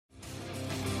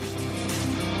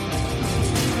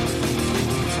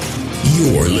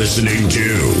You're listening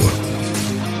to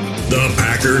the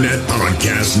Packernet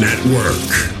Podcast Network.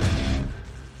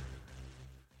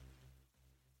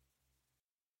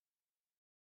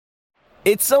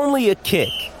 It's only a kick,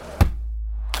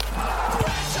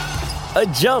 a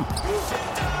jump,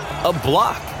 a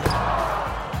block.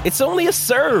 It's only a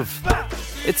serve.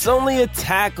 It's only a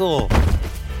tackle,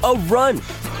 a run.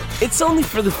 It's only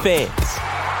for the fans.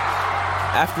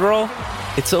 After all,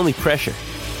 it's only pressure.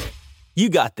 You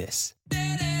got this.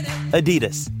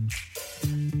 Adidas.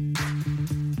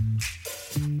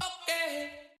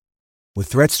 With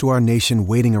threats to our nation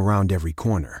waiting around every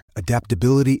corner,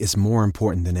 adaptability is more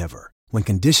important than ever. When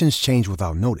conditions change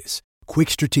without notice, quick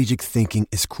strategic thinking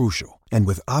is crucial. And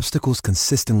with obstacles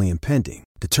consistently impending,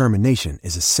 determination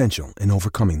is essential in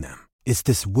overcoming them. It's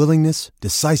this willingness,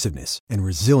 decisiveness, and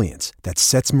resilience that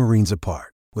sets Marines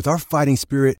apart. With our fighting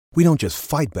spirit, we don't just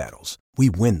fight battles, we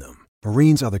win them.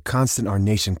 Marines are the constant our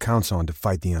nation counts on to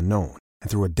fight the unknown. And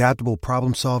through adaptable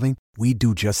problem solving, we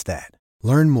do just that.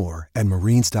 Learn more at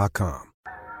marines.com.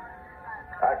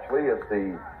 Actually, it's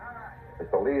the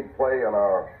lead play in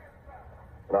our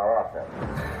offense.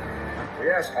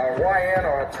 Yes, a YN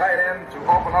or a tight end to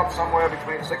open up somewhere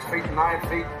between 6 feet and 9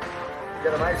 feet.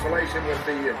 Get an isolation with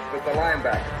the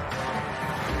linebacker.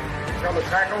 Tell the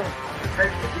tackle to take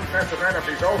the defensive end if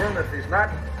he's over him. If he's not,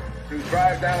 to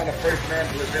drive down on the first man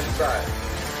to his inside.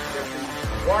 If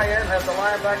the YN has the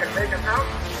linebacker taken out,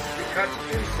 he cuts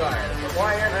inside. If the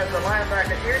YN has the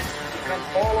linebacker in, he comes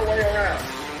all the way around.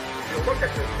 If you look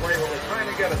at this play, what we're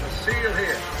trying to get is a seal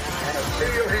here and a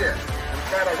seal here. And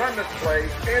try to run this play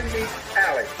in the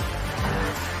alley.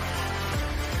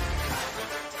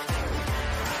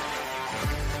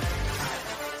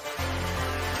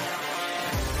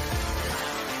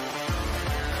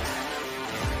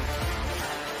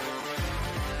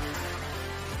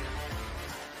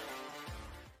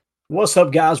 What's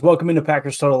up, guys? Welcome into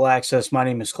Packers Total Access. My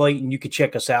name is Clayton. You can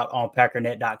check us out on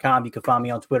Packernet.com. You can find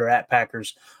me on Twitter at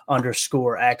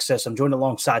Packers_access. I'm joined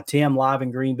alongside Tim live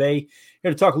in Green Bay.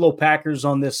 Here to talk a little Packers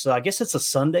on this. I guess it's a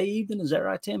Sunday evening. Is that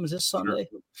right, Tim? Is this Sunday?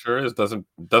 Sure is.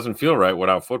 Doesn't feel right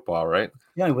without football, right?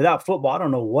 Yeah, without football, I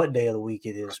don't know what day of the week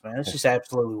it is, man. It's just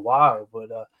absolutely wild. But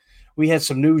we had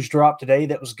some news drop today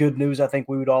that was good news. I think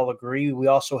we would all agree. We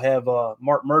also have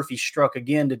Mark Murphy struck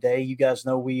again today. You guys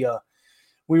know we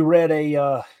read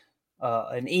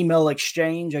an email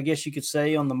exchange, I guess you could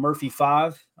say, on the Murphy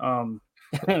 5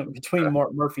 between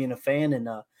Mark Murphy and a fan. And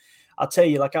I'll tell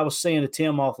you, like I was saying to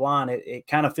Tim offline, it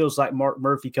kind of feels like Mark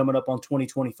Murphy coming up on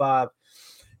 2025.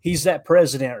 He's that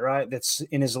president, right, that's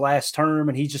in his last term,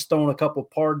 and he's just throwing a couple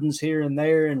pardons here and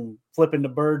there and flipping the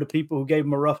bird to people who gave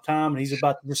him a rough time, and he's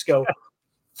about to just go,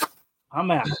 I'm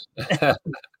out. I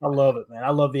love it, man.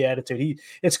 I love the attitude.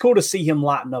 It's cool to see him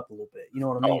lighten up a little bit. You know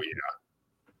what I mean?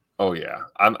 Oh yeah.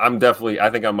 I'm definitely. I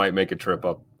think I might make a trip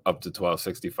up to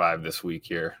 1265 this week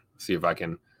here. See if I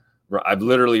can. I've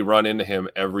literally run into him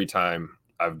every time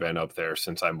I've been up there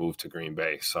since I moved to Green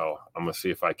Bay. So I'm gonna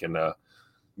see if I can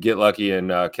get lucky and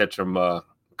catch him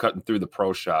cutting through the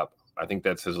pro shop. I think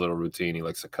that's his little routine. He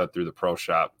likes to cut through the pro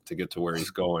shop to get to where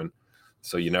he's going.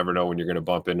 So you never know when you're going to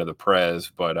bump into the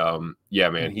Prez. But,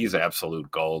 yeah, man, he's absolute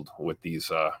gold with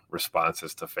these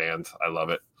responses to fans. I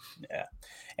love it. Yeah.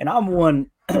 And I'm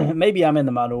one – maybe I'm in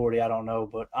the minority. I don't know.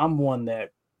 But I'm one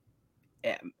that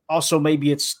also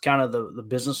maybe it's kind of the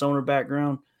business owner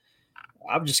background.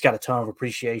 I've just got a ton of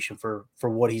appreciation for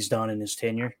what he's done in his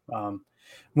tenure.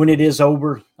 When it is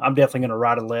over, I'm definitely going to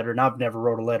write a letter. And I've never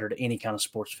wrote a letter to any kind of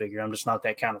sports figure. I'm just not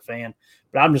that kind of fan.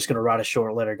 But I'm just going to write a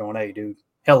short letter going, hey, dude.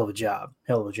 Hell of a job,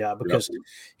 because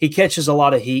he catches a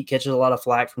lot of heat, catches a lot of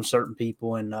flack from certain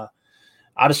people, and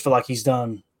I just feel like he's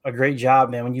done a great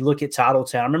job, man. When you look at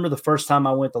Titletown, I remember the first time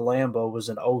I went to Lambeau was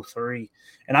in 2003,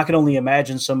 and I can only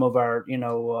imagine some of our,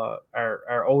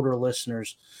 our older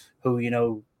listeners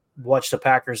who, watched the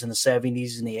Packers in the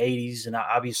 70s and the 80s and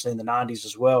obviously in the 90s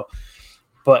as well.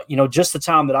 But, just the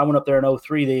time that I went up there in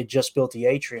 2003, they had just built the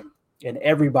atrium. And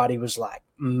everybody was like,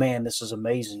 man, this is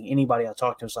amazing. Anybody I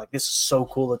talked to was like, this is so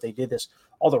cool that they did this.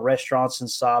 All the restaurants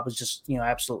inside was just,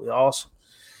 absolutely awesome.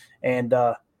 And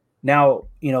now,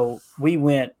 we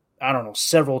went, I don't know,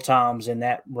 several times in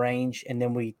that range. And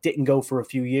then we didn't go for a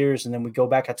few years. And then we go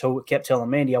back. I kept telling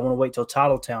Mandy, I want to wait till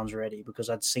Titletown's ready because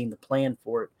I'd seen the plan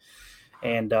for it.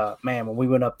 And, man, when we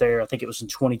went up there, I think it was in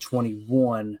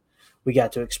 2021, we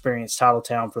got to experience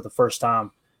Titletown for the first time.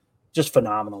 Just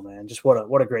phenomenal, man. Just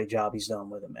what a great job he's done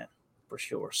with it, man, for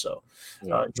sure. So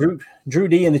Drew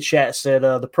D in the chat said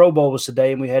the Pro Bowl was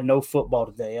today and we had no football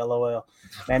today. LOL.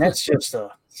 Man, that's just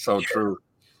so true.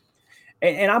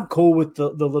 And I'm cool with the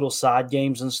little side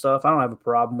games and stuff. I don't have a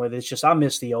problem with it. It's just I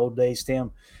miss the old days,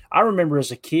 Tim. I remember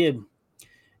as a kid,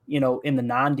 in the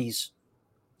 90s,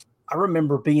 I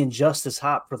remember being just as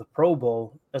hot for the Pro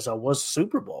Bowl as I was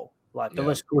Super Bowl. Like,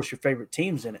 unless, of course, your favorite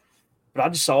team's in it. But I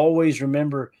just always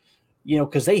remember,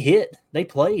 because they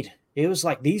played. It was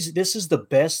like this is the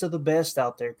best of the best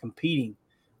out there competing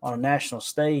on a national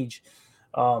stage.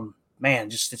 Man,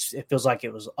 it feels like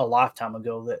it was a lifetime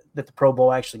ago that the Pro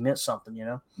Bowl actually meant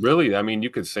something, Really, I mean, you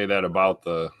could say that about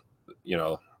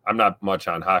I'm not much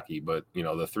on hockey, but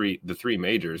the three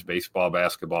majors, baseball,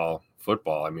 basketball,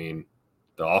 football. I mean,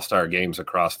 the All-Star games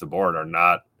across the board are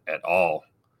not at all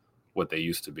what they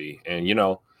used to be. And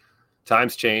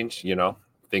times change,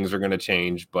 things are going to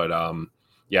change, but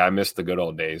I miss the good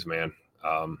old days, man.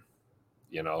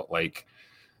 Like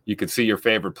you could see your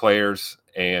favorite players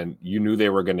and you knew they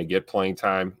were going to get playing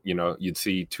time. You'd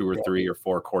see 2 or 3 or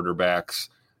 4 quarterbacks,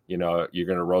 you're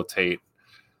going to rotate.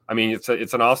 I mean,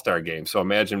 it's an all-star game. So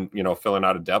imagine, filling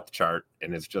out a depth chart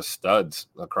and it's just studs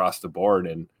across the board.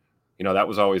 And, that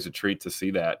was always a treat to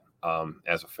see that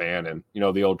as a fan. And,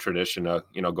 the old tradition of,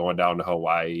 going down to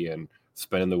Hawaii and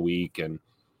spending the week. And,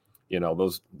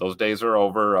 those days are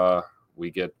over.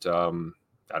 We get, I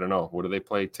don't know, what do they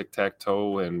play?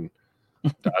 Tic-tac-toe and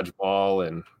dodgeball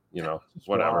and,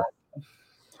 whatever.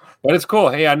 But it's cool.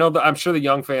 Hey, I know I'm sure the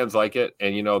young fans like it.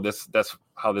 And, that's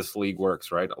how this league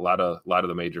works, right? A lot of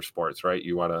the major sports, right?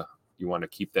 You want to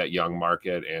keep that young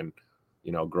market and,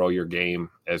 grow your game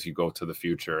as you go to the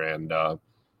future. And,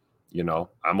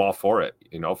 I'm all for it.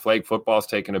 Flag football's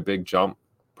taken a big jump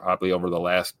probably over the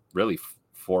last really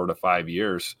 4 to 5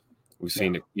 years. We've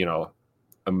seen,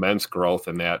 immense growth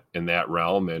in that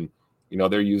realm. And,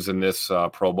 they're using this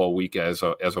Pro Bowl week as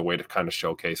a way to kind of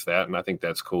showcase that. And I think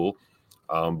that's cool.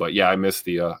 But yeah, I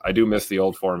do miss the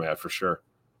old format for sure.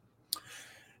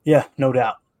 Yeah, no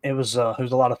doubt. It was a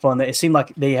lot of fun. It seemed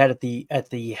like they had at the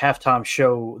halftime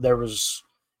show, there was,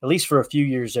 at least for a few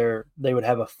years there, they would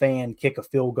have a fan kick a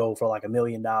field goal for like $1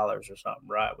 million or something,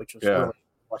 right? Which was really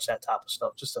watch that type of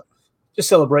stuff, just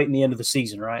celebrating the end of the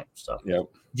season, right? So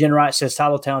Jen Wright says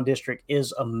Titletown District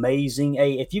is amazing.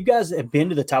 Hey, if you guys have been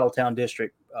to the Titletown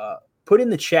District, put in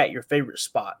the chat your favorite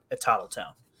spot at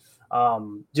Titletown.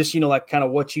 Just like kind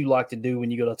of what you like to do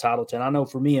when you go to Titletown. I know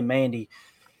for me and Mandy,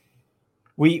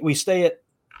 we stay at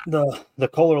the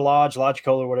Kohler Lodge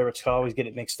Kohler, whatever it's called. I always get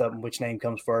it mixed up in which name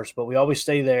comes first, but we always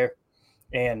stay there.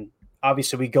 And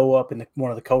obviously we go up in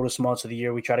one of the coldest months of the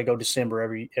year. We try to go December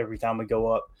every time we go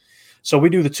up. So we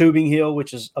do the tubing hill,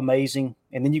 which is amazing.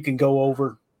 And then you can go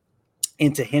over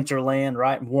into Hinterland,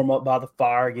 right, and warm up by the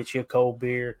fire, get you a cold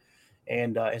beer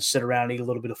and sit around and eat a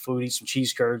little bit of food, eat some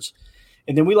cheese curds.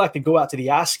 And then we like to go out to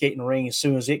the ice skating ring as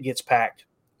soon as it gets packed.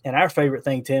 And our favorite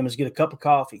thing, Tim, is get a cup of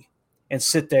coffee and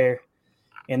sit there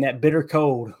in that bitter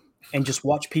cold and just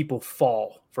watch people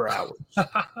fall for hours.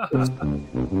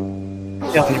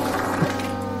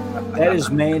 That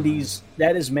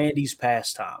is Mandy's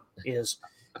pastime.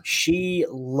 She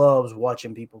loves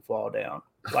watching people fall down.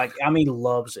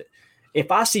 Loves it.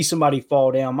 If I see somebody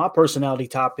fall down, my personality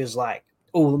type is like,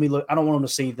 oh, let me look. I don't want them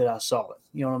to see that I saw it.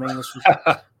 You know what I mean?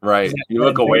 Right. You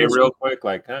look away real quick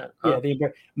like that. Huh? Yeah.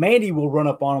 Mandy will run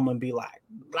up on them and be like,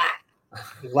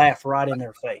 laugh right in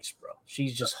their face, bro.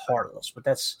 She's just heartless. But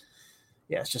it's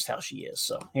just how she is.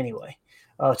 So anyway,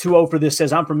 2-0 for this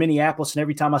says, I'm from Minneapolis, and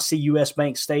every time I see U.S.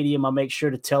 Bank Stadium, I make sure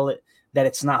to tell it that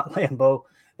it's not Lambeau.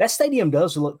 That stadium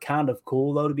does look kind of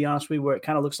cool, though, to be honest with you, where it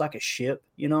kind of looks like a ship,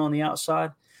 on the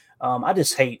outside. I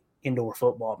just hate indoor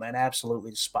football, man. I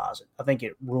absolutely despise it. I think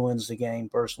it ruins the game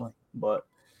personally, but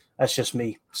that's just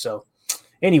me. So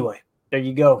anyway, there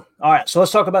you go. All right, so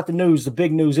let's talk about the news, the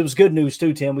big news. It was good news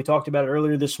too, Tim. We talked about it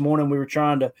earlier this morning. We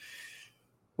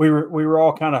were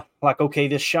all kind of like, okay,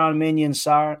 this Sean Minion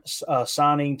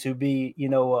signing to be,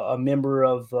 a member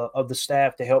of the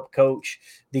staff to help coach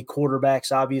the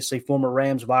quarterbacks, obviously former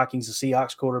Rams, Vikings, the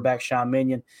Seahawks quarterback Sean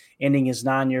Minion, ending his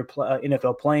 9-year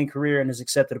NFL playing career and has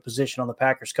accepted a position on the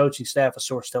Packers coaching staff. A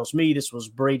source tells me this was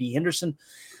Brady Henderson.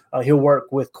 He'll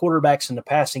work with quarterbacks in the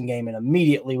passing game, and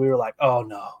immediately we were like, oh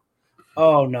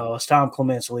no, it's Tom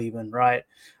Clements leaving, right?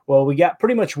 Well, we got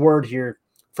pretty much word here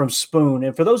from Spoon.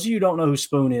 And for those of you who don't know who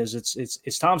Spoon is,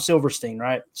 it's Tom Silverstein,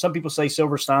 right? Some people say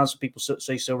Silverstein, some people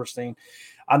say Silverstein.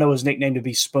 I know his nickname to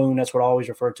be Spoon. That's what I always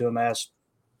refer to him as.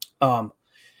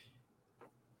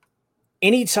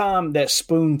 Anytime that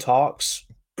Spoon talks,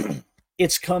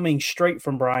 it's coming straight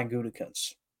from Brian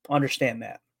Gutekunst. Understand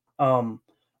that.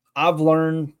 I've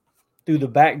learned through the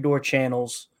backdoor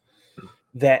channels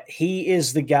that he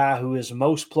is the guy who is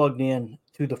most plugged in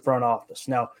to the front office.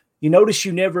 Now, You notice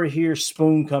you never hear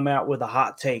Spoon come out with a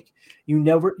hot take.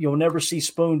 You'll never see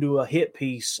Spoon do a hit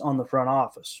piece on the front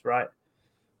office, right?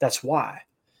 That's why.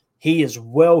 He is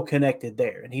well connected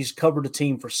there, and he's covered the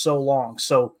team for so long.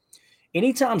 So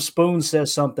anytime Spoon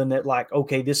says something that like,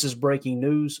 okay, this is breaking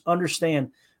news,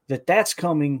 understand that that's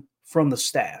coming from the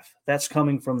staff. That's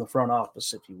coming from the front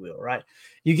office, if you will, right?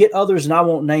 You get others, and I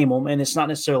won't name them, and it's not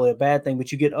necessarily a bad thing,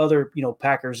 but you get other,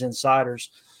 Packers insiders.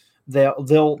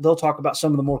 They'll talk about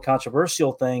some of the more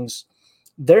controversial things.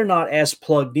 They're not as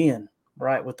plugged in,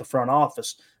 right, with the front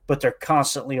office, but they're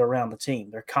constantly around the team.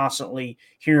 They're constantly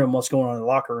hearing what's going on in the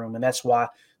locker room, and that's why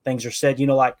things are said.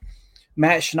 Like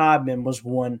Matt Schneidman was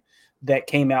one that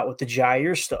came out with the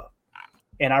Jair stuff.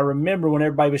 And I remember when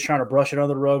everybody was trying to brush it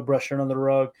under the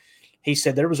rug, he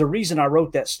said, there was a reason I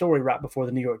wrote that story right before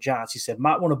the New York Giants. He said,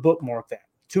 might want to bookmark that.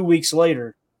 2 weeks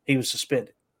later, he was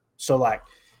suspended. So,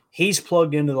 he's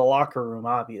plugged into the locker room,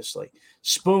 obviously.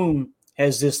 Spoon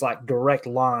has this, direct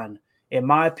line, in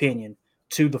my opinion,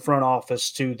 to the front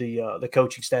office, to the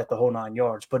coaching staff, the whole 9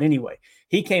 yards. But anyway,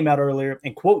 he came out earlier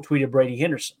and quote tweeted Brady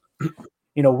Henderson.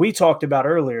 We talked about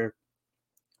earlier,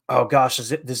 oh, gosh,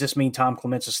 does this mean Tom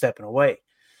Clements is stepping away?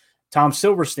 Tom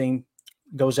Silverstein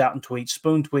goes out and tweets,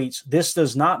 Spoon tweets, this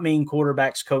does not mean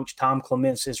quarterbacks coach Tom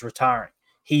Clements is retiring.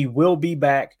 He will be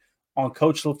back on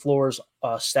Coach LaFleur's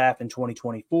staff in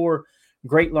 2024.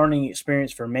 Great learning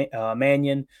experience for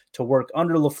Mannion to work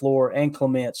under LaFleur and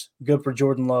Clements. Good for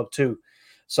Jordan Love, too.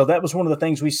 So that was one of the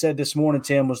things we said this morning,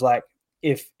 Tim, was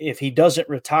if he doesn't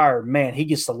retire, man, he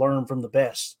gets to learn from the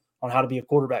best on how to be a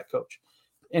quarterback coach.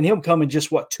 And him coming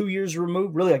just, 2 years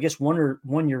removed? Really, I guess 1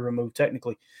 year removed,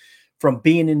 technically, from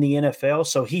being in the NFL.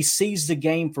 So he sees the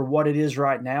game for what it is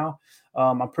right now.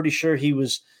 I'm pretty sure he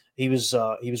was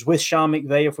with Sean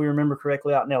McVay, if we remember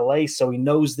correctly, out in LA. So he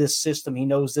knows this system. He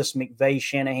knows this McVay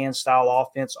Shanahan style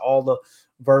offense, all the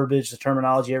verbiage, the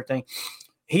terminology, everything.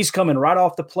 He's coming right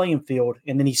off the playing field,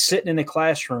 and then he's sitting in a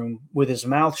classroom with his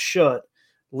mouth shut,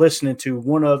 listening to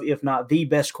one of, if not the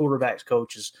best quarterbacks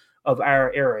coaches of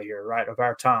our era here, right, of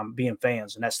our time, being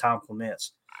fans, and that's Tom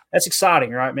Clements. That's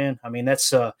exciting, right, man? I mean, that's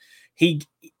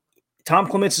Tom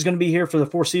Clements is going to be here for the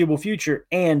foreseeable future,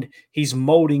 and he's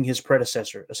molding his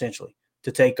predecessor, essentially,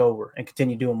 to take over and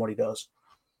continue doing what he does.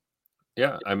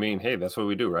 Yeah, I mean, hey, that's what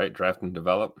we do, right? Draft and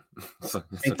develop. It's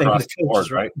across the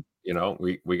board, right?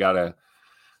 We got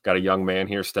a young man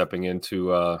here stepping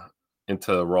into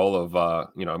the role of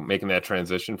making that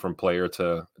transition from player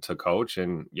to coach,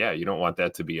 and yeah, you don't want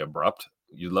that to be abrupt.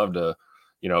 You'd love to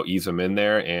ease him in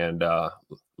there and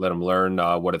let him learn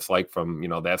what it's like from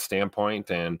that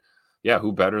standpoint. And yeah,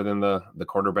 who better than the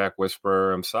quarterback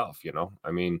whisperer himself?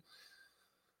 I mean,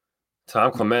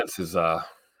 Tom Clements is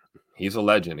he's a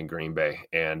legend in Green Bay,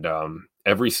 and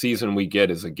every season we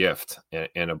get is a gift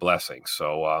and a blessing.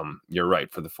 So you're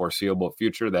right, for the foreseeable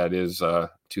future, that is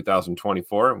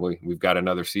 2024. We've got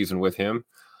another season with him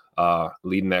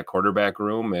leading that quarterback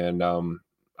room, and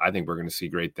I think we're going to see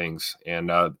great things.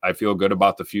 And I feel good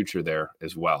about the future there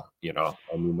as well. I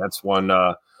mean, that's one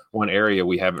area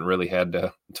we haven't really had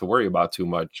to worry about too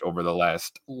much over the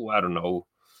last,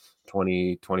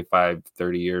 20, 25,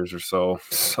 30 years or so.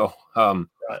 So,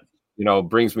 right.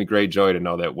 Brings me great joy to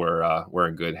know that we're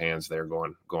in good hands there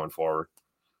going forward.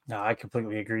 No, I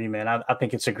completely agree, man. I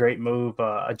think it's a great move.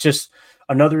 Just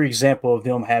another example of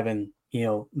them having,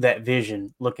 that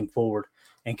vision looking forward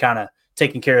and kind of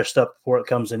taking care of stuff before it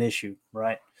becomes an issue,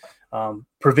 right?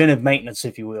 Preventive maintenance,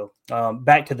 if you will.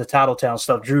 Back to the Titletown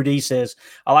stuff. Drew D says,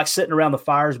 I like sitting around the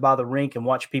fires by the rink and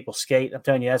watch people skate. I'm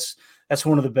telling you, that's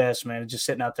one of the best, man. Just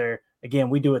sitting out there.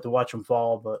 Again, we do it to watch them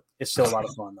fall, but it's still a lot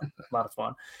of fun, though. A lot of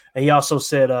fun. And he also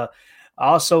said, I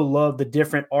also love the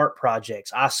different art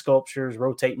projects, ice sculptures,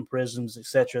 rotating prisms,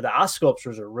 etc. The ice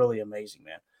sculptures are really amazing,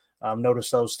 man.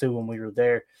 Noticed those too when we were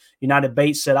there. United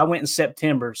Bates said, I went in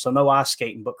September, so no ice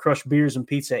skating, but crushed beers and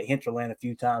pizza at Hinterland a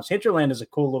few times. Hinterland is a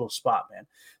cool little spot, man.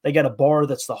 They got a bar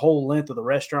that's the whole length of the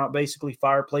restaurant, basically,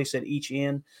 fireplace at each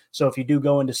end. So if you do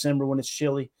go in December when it's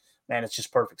chilly, man, it's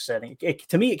just perfect setting.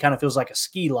 To me, it kind of feels like a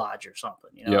ski lodge or something.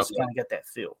 Yep. It's kind of got that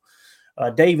feel.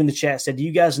 Dave in the chat said, do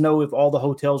you guys know if all the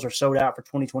hotels are sold out for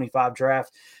 2025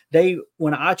 draft? Dave,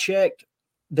 when I checked,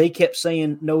 they kept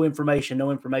saying no information, no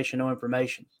information, no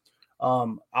information.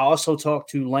 I also talked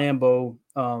to Lambeau.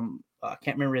 I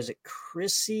can't remember. Is it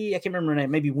Chrissy? I can't remember her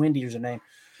name. Maybe Wendy is her name,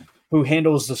 who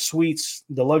handles the suites,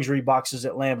 the luxury boxes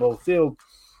at Lambeau Field.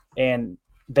 And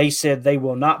they said they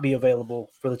will not be available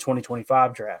for the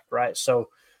 2025 draft, right? So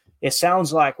it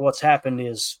sounds like what's happened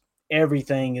is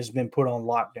everything has been put on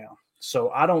lockdown.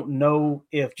 So I don't know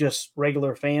if just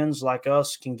regular fans like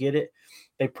us can get it.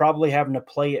 they probably having to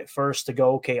play it first to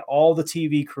go, okay, all the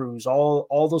TV crews,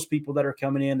 all those people that are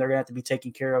coming in, they're going to have to be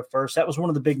taken care of first. That was one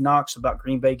of the big knocks about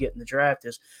Green Bay getting the draft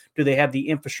is, do they have the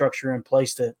infrastructure in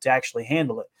place to actually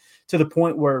handle it? To the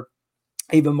point where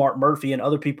even Mark Murphy and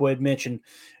other people had mentioned,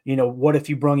 what if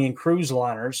you bring in cruise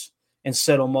liners and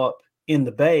set them up in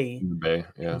the Bay,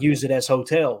 use it as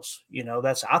hotels?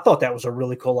 I thought that was a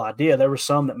really cool idea. There were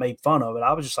some that made fun of it.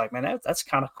 I was just like, man, that's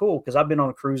kind of cool, because I've been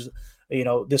on a cruise.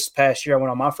 This past year I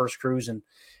went on my first cruise, and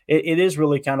it is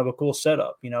really kind of a cool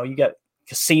setup. You got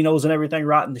casinos and everything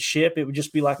right in the ship. It would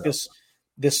just be like this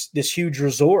huge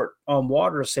resort on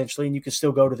water essentially, and you can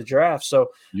still go to the draft.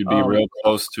 So you'd be real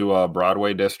close to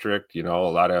Broadway district. A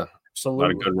lot of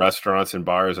good restaurants and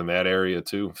bars in that area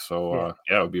too. So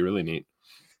it would be really neat.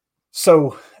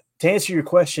 So to answer your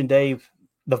question, Dave,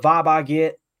 the vibe I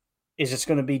get is it's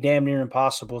going to be damn near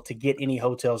impossible to get any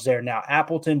hotels there. Now,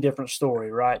 Appleton, different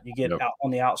story, right? You get out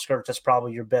on the outskirts. That's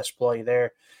probably your best play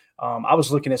there. I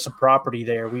was looking at some property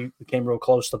there. We came real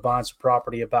close to buying some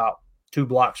property about 2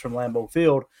 blocks from Lambeau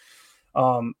Field.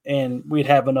 And we'd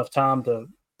have enough time to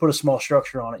put a small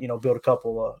structure on it, build a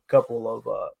couple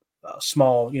of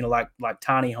small, like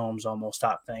tiny homes almost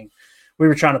type thing. We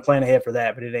were trying to plan ahead for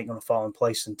that, but it ain't going to fall in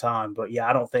place in time. But yeah,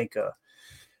 I don't think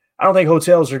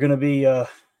hotels are going to be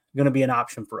an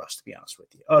option for us, to be honest with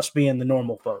you. Us being the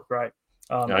normal folk, right?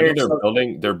 I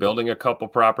know they're building a couple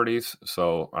properties,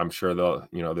 so I'm sure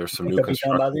there's some new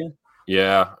construction. By then?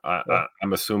 Yeah,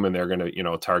 I'm assuming they're going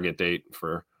to target date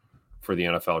for the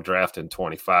NFL draft in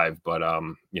 2025. But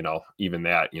even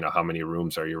that, how many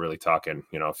rooms are you really talking?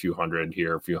 A few hundred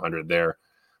here, a few hundred there.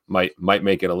 Might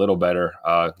make it a little better.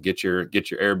 Get your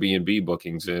Airbnb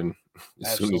bookings in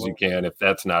as soon as you can, if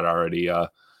that's not already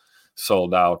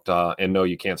sold out. And no,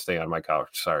 you can't stay on my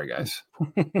couch. Sorry, guys.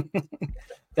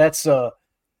 That's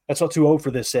what 2-0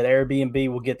 for this said. Airbnb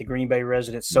will get the Green Bay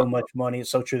residents so much money.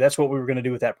 It's so true. That's what we were going to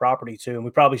do with that property too, and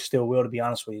we probably still will, to be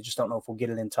honest with you. Just don't know if we'll get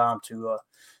it in time to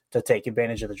take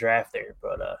advantage of the draft there.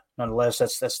 But nonetheless,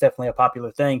 that's definitely a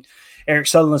popular thing. Eric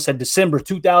Sutherland said, December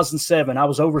 2007, I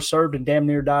was overserved and damn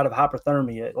near died of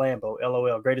hypothermia at Lambeau.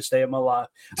 LOL, greatest day of my life.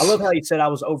 I love how he said I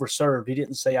was overserved. He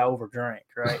didn't say I overdrank,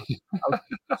 right?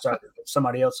 Sorry,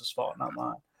 somebody else's fault, not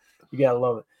mine. You got to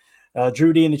love it.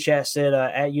 Drew D in the chat said,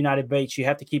 at United Bates, you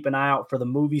have to keep an eye out for the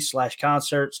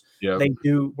movies/concerts they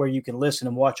do where you can listen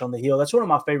and watch on the hill. That's one of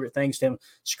my favorite things, Tim,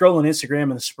 scrolling Instagram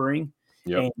in the spring.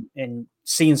 Yep. And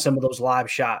seeing some of those live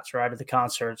shots right at the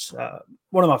concerts.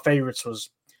 One of my favorites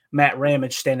was Matt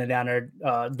Ramage standing down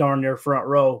there darn near front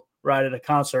row right at a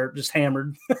concert, just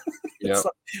hammered. Like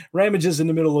Ramage is in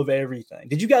the middle of everything.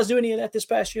 Did you guys do any of that this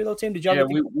past year though, Tim? Did y'all? Yeah,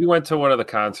 we went to one of the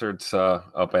concerts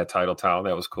up at Titletown.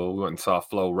 That was cool. We went and saw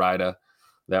Flo Rida.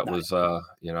 That was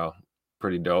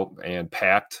pretty dope and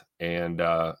packed. And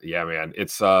man,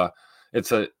 it's a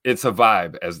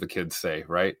vibe, as the kids say,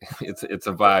 right? It's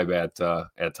a vibe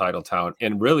at Titletown,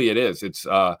 and really it is. It's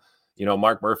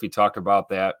Mark Murphy talked about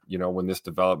that, when this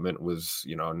development was,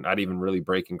 not even really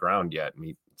breaking ground yet, and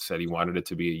he said he wanted it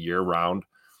to be a year round.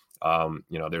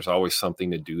 There's always something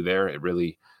to do there. It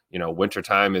really,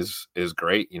 wintertime is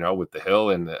great, with the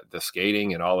hill and the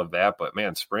skating and all of that. But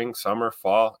man, spring, summer,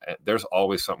 fall, there's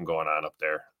always something going on up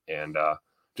there, and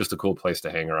just a cool place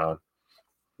to hang around.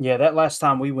 Yeah, that last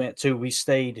time we went to, we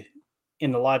stayed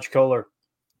in the Lodge Kohler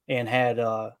and had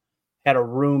a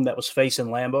room that was facing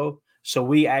Lambeau. So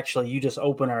we you just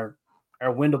open our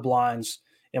window blinds,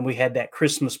 and we had that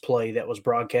Christmas play that was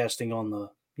broadcasting on the.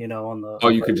 Oh,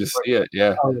 you could just see it.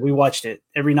 Yeah. We watched it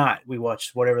every night. We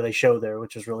watched whatever they show there,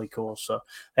 which is really cool. So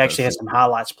they actually had some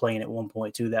highlights playing at one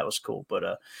point too. That was cool.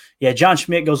 But John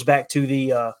Schmidt goes back to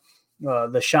the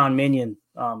Sean Minion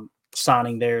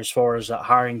signing there as far as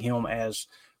hiring him as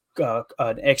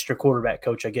an extra quarterback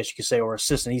coach, I guess you could say, or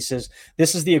assistant. He says,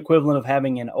 this is the equivalent of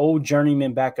having an old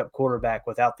journeyman backup quarterback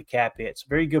without the cap hits.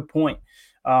 Very good point.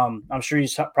 I'm sure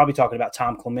he's probably talking about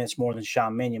Tom Clements more than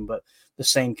Sean Minion, but the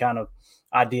same kind of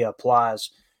idea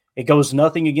applies. It goes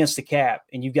nothing against the cap,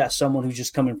 and you've got someone who's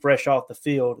just coming fresh off the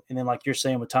field. And then, like you're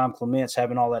saying, with Tom Clements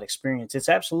having all that experience, it's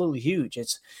absolutely huge.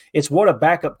 It's what a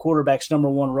backup quarterback's number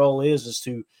one role is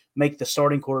to make the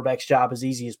starting quarterback's job as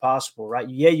easy as possible, right?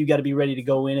 Yeah, you got to be ready to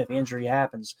go in if injury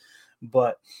happens.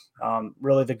 But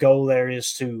really the goal there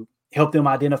is to help them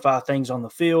identify things on the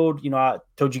field. I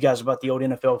told you guys about the old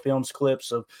NFL Films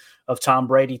clips of Tom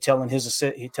Brady telling his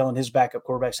backup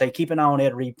quarterbacks, hey, keep an eye on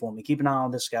Ed Reed for me. Keep an eye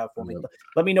on this guy for me.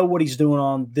 Let me know what he's doing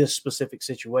on this specific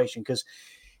situation, because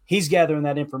he's gathering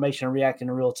that information and reacting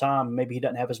in real time. Maybe he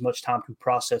doesn't have as much time to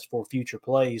process for future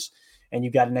plays, and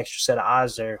you got an extra set of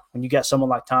eyes there. When you got someone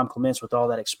like Tom Clements with all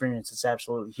that experience, it's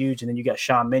absolutely huge. And then you got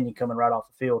Sean Minion coming right off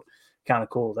the field. kind of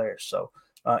cool there. So,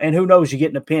 and who knows, you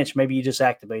get in a pinch, maybe you just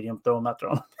activate him, throw him out there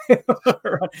on the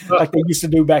field, like they used to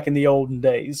do back in the olden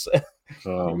days.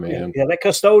 Oh man, yeah, that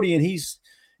custodian, he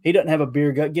doesn't have a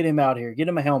beer gut. Get him out here. Get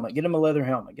him a helmet. Get him a leather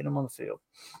helmet. Get him on the field.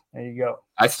 There you go.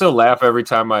 I still laugh every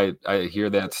time I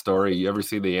hear that story. You ever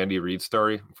see the Andy Reid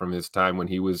story from his time when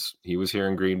he was here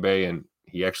in Green Bay, and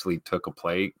he actually took a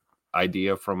play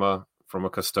idea from a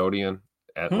custodian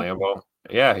at Lambeau?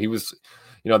 Yeah, he was.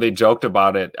 They joked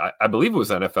about it. I believe it was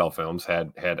NFL Films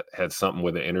had something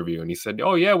with an interview, and he said,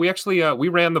 "Oh yeah, we actually we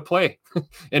ran the play,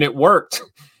 and it worked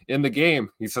in the game."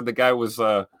 He said the guy was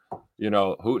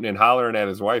hooting and hollering at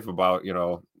his wife about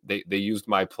they used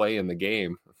my play in the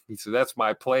game. He said, "That's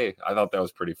my play." I thought that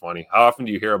was pretty funny. How often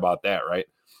do you hear about that, right?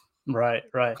 Right.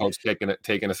 Coach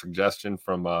taking a suggestion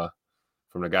from the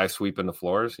guy sweeping the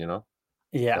floors,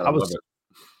 Yeah,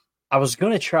 I was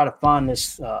going to try to find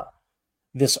this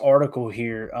article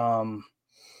here. I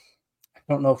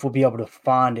don't know if we'll be able to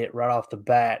find it right off the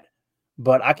bat,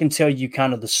 but I can tell you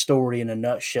kind of the story in a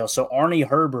nutshell. So Arnie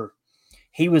Herber,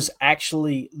 he was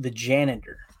actually the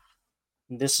janitor.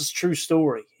 This is true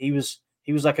story. He was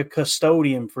like a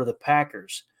custodian for the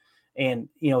Packers, and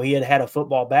he had a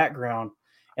football background,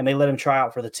 and they let him try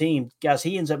out for the team. Guys,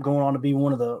 he ends up going on to be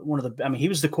one of the. I mean, he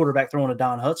was the quarterback throwing to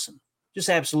Don Hudson. Just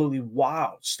absolutely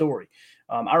wild story.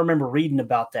 I remember reading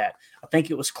about that. I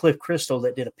think it was Cliff Crystal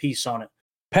that did a piece on it.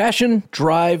 Passion,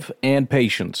 drive, and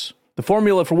patience. The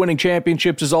formula for winning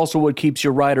championships is also what keeps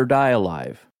your ride or die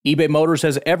alive. eBay Motors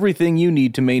has everything you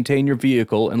need to maintain your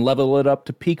vehicle and level it up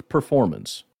to peak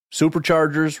performance.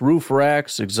 Superchargers, roof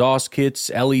racks, exhaust kits,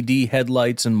 LED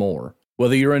headlights, and more.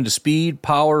 Whether you're into speed,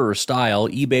 power, or style,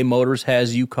 eBay Motors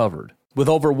has you covered. With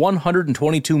over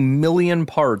 122 million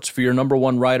parts for your number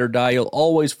one ride or die, you'll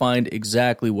always find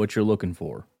exactly what you're looking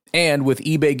for. And with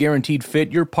eBay Guaranteed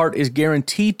Fit, your part is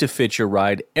guaranteed to fit your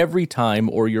ride every time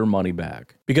or your money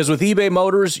back. Because with eBay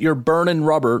Motors, you're burning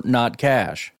rubber, not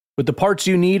cash. With the parts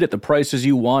you need at the prices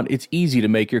you want, it's easy to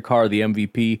make your car the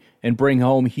MVP and bring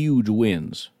home huge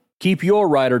wins. Keep your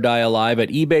ride or die alive at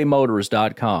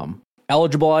ebaymotors.com.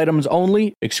 Eligible items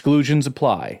only, exclusions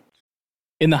apply.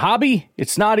 In the hobby,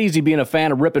 it's not easy being a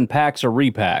fan of ripping packs or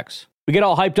repacks. We get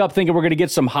all hyped up thinking we're going to get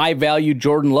some high-value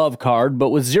Jordan Love card, but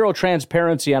with zero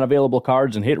transparency on available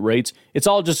cards and hit rates, it's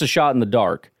all just a shot in the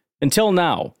dark. Until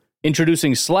now,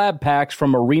 introducing slab packs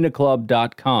from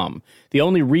arenaclub.com, the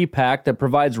only repack that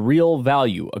provides real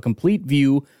value, a complete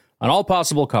view on all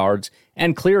possible cards,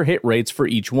 and clear hit rates for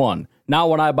each one. Now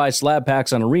when I buy slab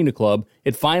packs on Arena Club,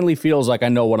 it finally feels like I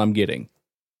know what I'm getting.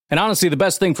 And honestly, the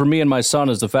best thing for me and my son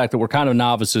is the fact that we're kind of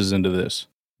novices into this.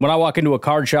 When I walk into a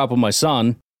card shop with my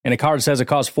son, and a card says it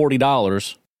costs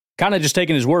 $40, kind of just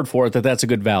taking his word for it that that's a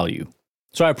good value.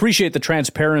 So I appreciate the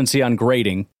transparency on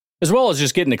grading, as well as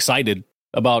just getting excited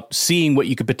about seeing what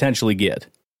you could potentially get.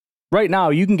 Right now,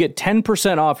 you can get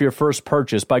 10% off your first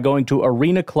purchase by going to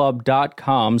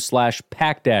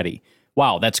arenaclub.com/packdaddy.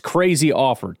 Wow, that's crazy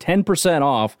offer. 10%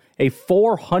 off a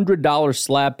 $400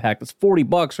 slab pack. That's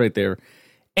 $40 right there.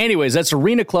 Anyways, that's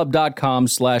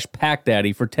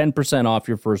arenaclub.com/packdaddy for 10% off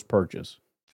your first purchase.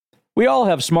 We all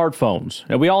have smartphones,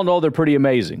 and we all know they're pretty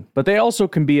amazing, but they also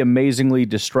can be amazingly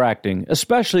distracting,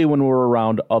 especially when we're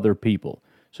around other people.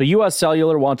 So US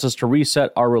Cellular wants us to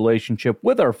reset our relationship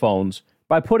with our phones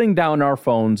by putting down our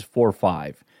phones for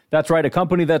 $5. That's right, a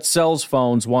company that sells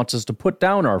phones wants us to put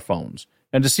down our phones.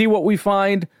 And to see what we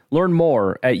find, learn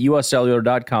more at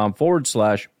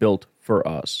uscellular.com/built for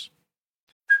us.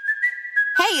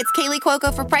 Hey, it's Kaylee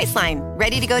Cuoco for Priceline.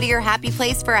 Ready to go to your happy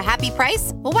place for a happy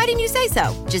price? Well, why didn't you say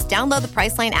so? Just download the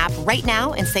Priceline app right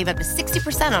now and save up to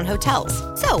 60% on hotels.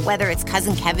 So whether it's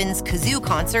Cousin Kevin's Kazoo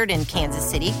Concert in Kansas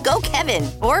City, go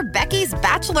Kevin, or Becky's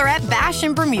Bachelorette Bash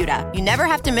in Bermuda, you never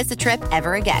have to miss a trip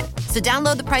ever again. So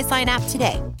download the Priceline app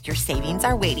today. Your savings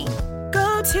are waiting.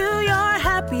 Go to your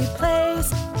happy place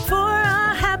for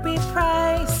a happy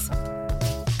price.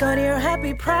 Go to your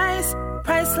happy price,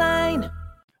 Priceline.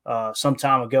 Some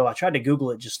time ago, I tried to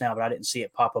Google it just now, but I didn't see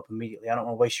it pop up immediately. I don't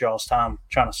want to waste your all's time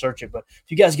trying to search it, but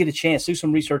if you guys get a chance, do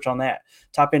some research on that.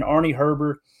 Type in Arnie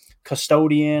Herber,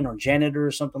 custodian or janitor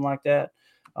or something like that.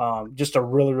 Just a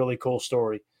really, really cool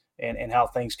story and how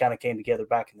things kind of came together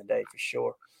back in the day for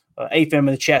sure. AFM in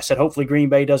the chat said, hopefully Green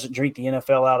Bay doesn't drink the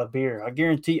NFL out of beer. I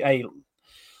guarantee, hey,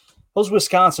 those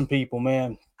Wisconsin people,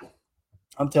 man,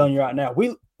 I'm telling you right now,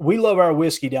 we love our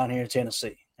whiskey down here in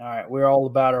Tennessee. All right, we're all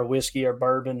about our whiskey, our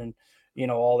bourbon, and,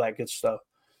 all that good stuff.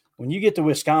 When you get to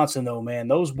Wisconsin, though, man,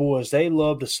 those boys, they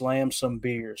love to slam some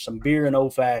beer and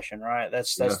old-fashioned, right?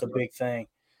 That's the big thing.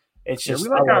 It's just we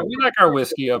like our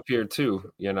whiskey up here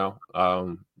too,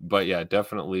 but yeah,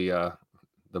 definitely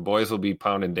The boys will be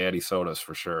pounding daddy sodas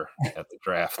for sure at the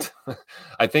draft.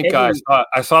 I think I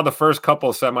saw the first couple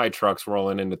of semi trucks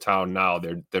rolling into town now.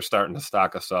 They're starting to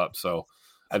stock us up. So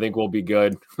I think we'll be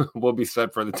good. We'll be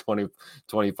set for the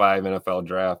 2025 NFL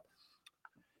draft.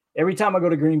 Every time I go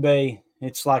to Green Bay,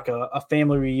 it's like a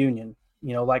family reunion,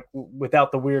 like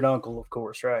without the weird uncle, of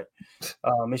course, right?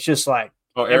 It's just like,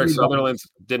 Eric Sutherland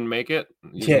didn't make it.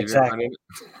 Yeah, exactly.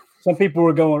 Some people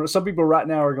right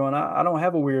now are going, I don't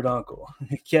have a weird uncle.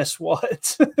 Guess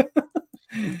what?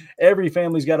 Every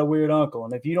family's got a weird uncle.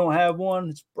 And if you don't have one,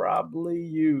 it's probably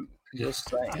you. Just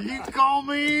saying. You can call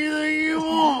me anything you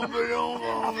want, but don't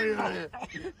call me that.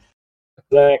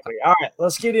 Exactly. All right,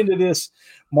 let's get into this.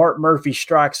 Mark Murphy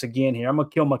strikes again here. I'm going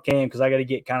to kill my cam because I got to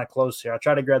get kind of close here. I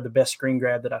tried to grab the best screen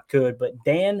grab that I could, but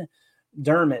Dan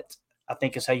Dermott, I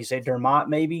think is how you say Dermott,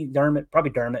 maybe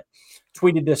probably Dermott,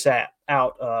 tweeted this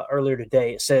out earlier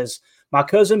today. It says, my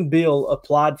cousin Bill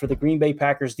applied for the Green Bay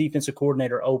Packers defensive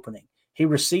coordinator opening. He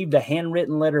received a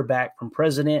handwritten letter back from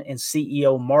President and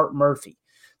CEO Mark Murphy.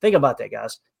 Think about that,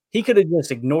 guys. He could have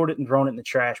just ignored it and thrown it in the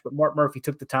trash, but Mark Murphy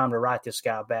took the time to write this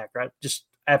guy back, right? Just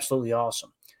absolutely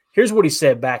awesome. Here's what he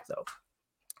said back, though.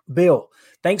 Bill,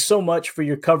 thanks so much for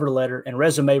your cover letter and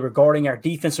resume regarding our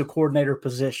defensive coordinator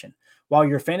position. While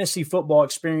your fantasy football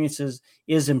experiences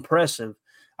is impressive,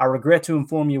 I regret to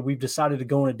inform you we've decided to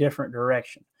go in a different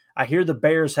direction. I hear the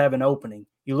Bears have an opening.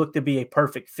 You look to be a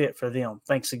perfect fit for them.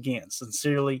 Thanks again.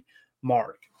 Sincerely,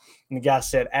 Mark. And the guy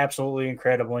said, absolutely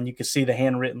incredible. And you can see the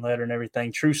handwritten letter and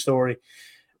everything. True story.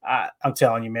 I'm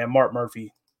telling you, man, Mark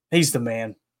Murphy, he's the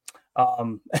man.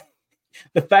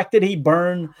 The fact that he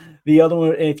burned the other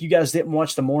one, if you guys didn't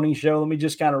watch the morning show, let me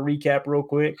just kind of recap real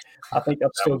quick. I think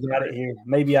I've still got it here.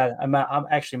 Maybe I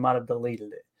actually might have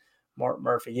deleted it. Mark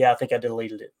Murphy. Yeah, I think I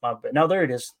deleted it. No, there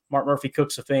it is. Mark Murphy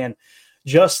cooks a fan.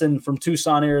 Justin from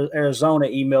Tucson, Arizona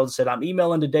emailed and said, I'm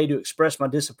emailing today to express my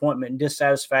disappointment and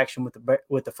dissatisfaction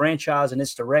with the franchise and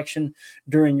its direction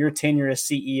during your tenure as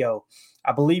CEO.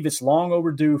 I believe it's long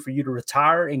overdue for you to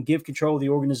retire and give control of the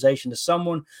organization to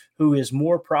someone who is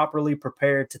more properly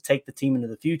prepared to take the team into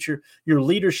the future. Your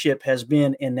leadership has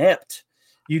been inept.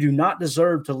 You do not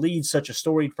deserve to lead such a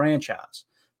storied franchise.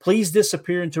 Please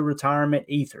disappear into retirement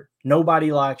ether.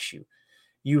 Nobody likes you.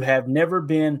 You have never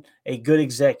been a good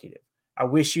executive. I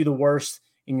wish you the worst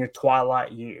in your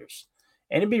twilight years.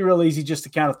 And it'd be real easy just to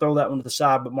kind of throw that one to the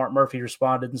side, but Mark Murphy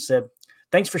responded and said,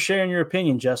 thanks for sharing your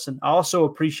opinion, Justin. I also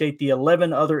appreciate the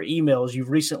 11 other emails you've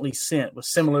recently sent with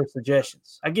similar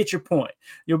suggestions. I get your point.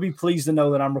 You'll be pleased to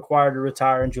know that I'm required to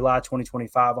retire in July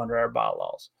 2025 under our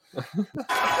bylaws. Who do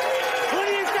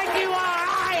you think you are?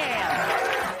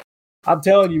 I am. I'm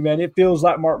telling you, man, it feels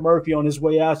like Mark Murphy on his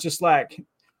way out. It's just like,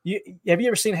 have you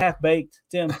ever seen Half Baked,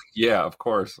 Tim? Yeah, of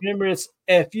course. Remember, it's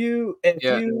F you,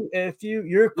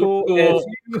 you're cool. F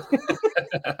you.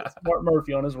 It's Mark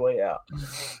Murphy on his way out.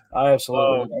 I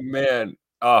absolutely. Oh man,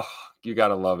 you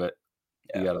gotta love it.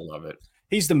 Yeah. You gotta love it.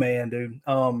 He's the man, dude.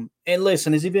 And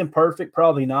listen, has he been perfect?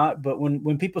 Probably not. But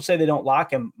when people say they don't like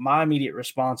him, my immediate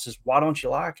response is, why don't you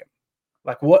like him?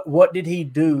 Like, what did he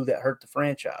do that hurt the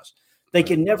franchise? They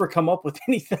can never come up with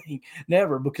anything,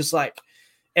 never, because like.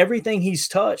 Everything he's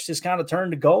touched has kind of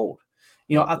turned to gold.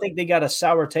 I think they got a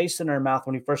sour taste in their mouth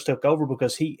when he first took over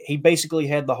because he basically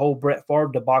had the whole Brett Favre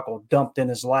debacle dumped in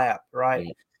his lap, right?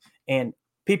 Mm-hmm. And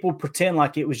people pretend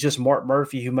like it was just Mark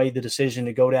Murphy who made the decision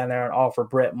to go down there and offer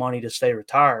Brett money to stay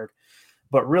retired.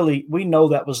 But really, we know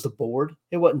that was the board.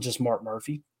 It wasn't just Mark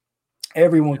Murphy.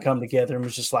 Everyone come together and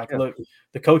was just like, look,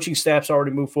 the coaching staff's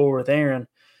already moved forward with Aaron.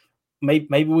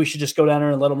 Maybe we should just go down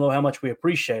there and let them know how much we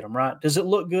appreciate them, right? Does it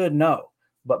look good? No.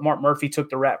 But Mark Murphy took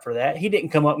the rap for that. He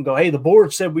didn't come up and go, hey, the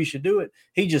board said we should do it.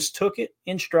 He just took it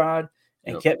in stride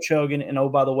and kept chugging. And, oh,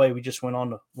 by the way, we just went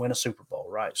on to win a Super Bowl,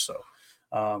 right? So,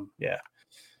 yeah.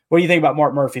 What do you think about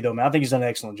Mark Murphy, though, man? I think he's done an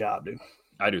excellent job, dude.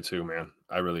 I do too, man.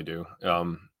 I really do.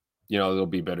 It'll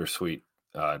be bittersweet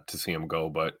to see him go.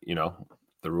 But,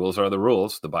 the rules are the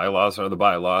rules. The bylaws are the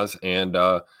bylaws. And,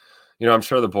 I'm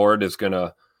sure the board is going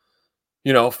to,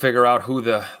 figure out who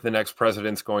the next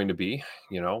president's going to be.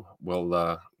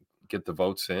 We'll get the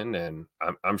votes in, and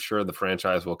I'm sure the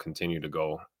franchise will continue to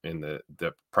go in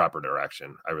the proper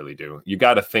direction. I really do. You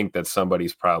got to think that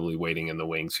somebody's probably waiting in the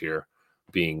wings here,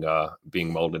 being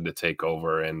molded to take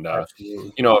over. And,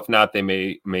 if not, they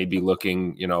may be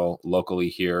looking, locally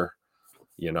here,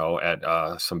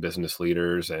 at some business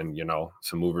leaders and,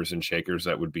 some movers and shakers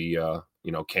that would be,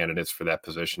 candidates for that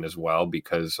position as well,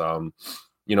 because,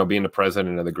 being the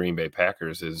president of the Green Bay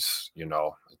Packers is,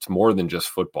 it's more than just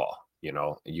football. You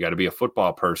got to be a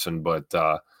football person, but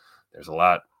there's a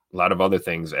lot lot of other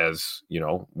things, as you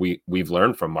know, we've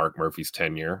learned from Mark Murphy's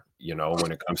tenure, you know,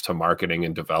 when it comes to marketing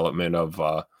and development of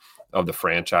the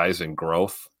franchise and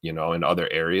growth, you know, in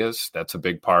other areas. That's a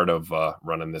big part of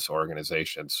running this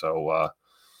organization. So,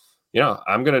 you know,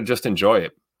 I'm going to just enjoy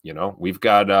it. You know, we've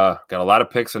got a lot of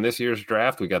picks in this year's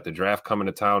draft. We got the draft coming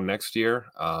to town next year.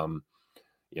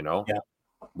 You know,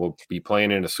 we'll be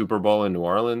playing in a Super Bowl in New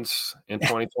Orleans in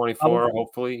 2024,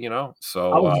 hopefully, you know.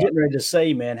 So I was getting ready to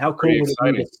say, man, how cool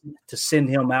would it be to send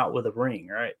him out with a ring,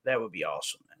 right? That would be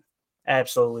awesome, man.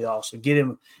 Absolutely awesome. Get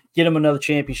him another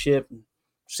championship and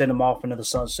send him off into the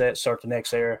sunset, start the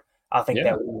next era. I think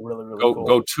that would be really, really cool.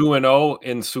 Go 2-0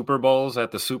 in Super Bowls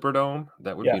at the Superdome.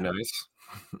 That would be nice.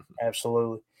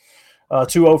 Absolutely.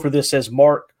 2-0 for this says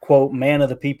Mark, quote, man of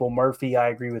the people, Murphy. I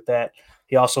agree with that.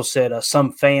 He also said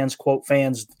some fans, quote,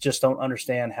 fans just don't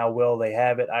understand how well they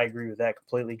have it. I agree with that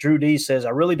completely. Drew D says, I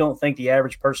really don't think the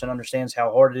average person understands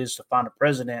how hard it is to find a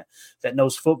president that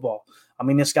knows football. I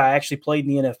mean, this guy actually played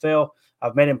in the NFL.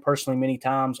 I've met him personally many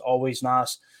times. Always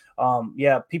nice.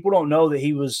 People don't know that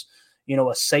he was, you know,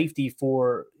 a safety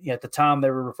for, at the time they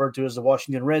were referred to as the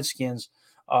Washington Redskins.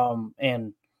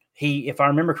 And he, if I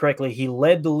remember correctly, he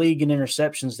led the league in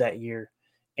interceptions that year.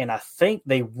 And I think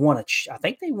they won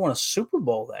a Super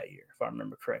Bowl that year, if I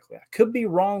remember correctly. I could be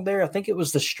wrong there. I think it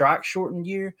was the strike shortened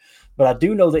year, but I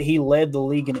do know that he led the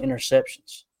league in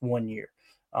interceptions one year.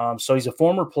 So he's a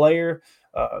former player.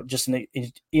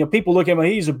 People look at him,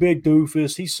 he's a big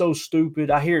doofus. He's so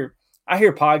stupid. I hear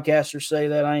podcasters say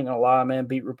that. I ain't gonna lie, man.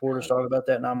 Beat reporters talk about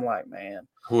that, and I'm like, man,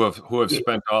 who have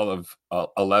spent all of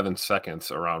 11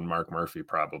 seconds around Mark Murphy,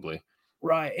 probably.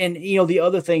 Right, and you know the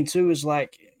other thing too is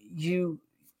like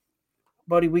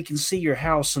buddy, we can see your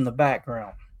house in the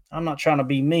background. I'm not trying to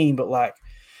be mean, but like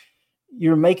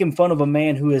you're making fun of a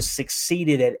man who has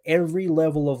succeeded at every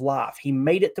level of life. He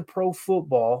made it to pro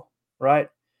football, right?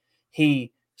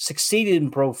 He succeeded in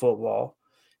pro football.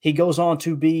 He goes on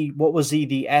to be,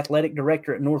 the athletic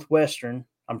director at Northwestern.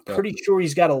 I'm pretty sure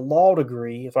he's got a law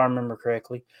degree, if I remember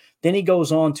correctly. Then he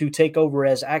goes on to take over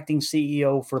as acting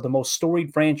CEO for the most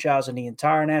storied franchise in the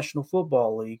entire National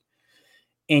Football League.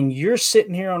 And you're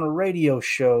sitting here on a radio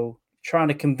show trying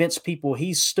to convince people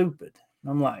he's stupid.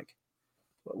 And I'm like,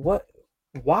 what?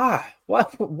 Why?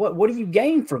 What do you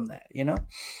gain from that? You know,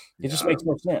 it just makes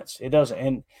no sense. It doesn't.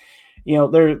 And, you know,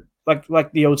 they're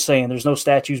like the old saying, there's no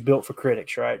statues built for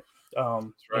critics, right? That's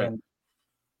right. And,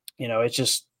 you know, it's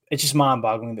just mind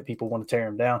boggling that people want to tear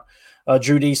him down.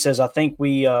 Drew D says, I think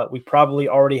we probably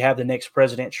already have the next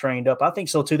president trained up. I think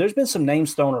so too. There's been some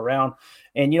names thrown around,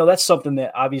 and, you know, that's something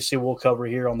that obviously we'll cover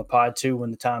here on the pod too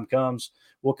when the time comes.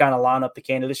 We'll kind of line up the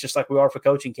candidates just like we are for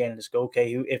coaching candidates. Go,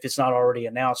 okay, if it's not already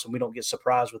announced, and we don't get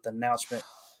surprised with the announcement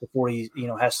before he, you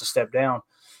know, has to step down.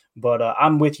 But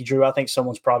I'm with you, Drew. I think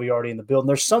someone's probably already in the building.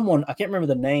 There's someone, I can't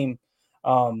remember the name,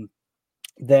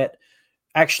 that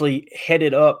actually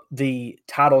headed up the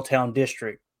Titletown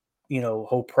district, you know,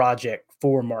 whole project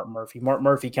for Mark Murphy. Mark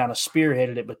Murphy kind of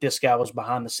spearheaded it, but this guy was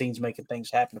behind the scenes making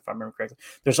things happen, if I remember correctly.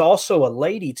 There's also a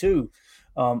lady too,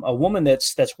 a woman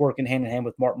that's working hand in hand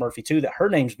with Mark Murphy too, that her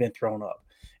name's been thrown up.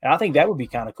 And I think that would be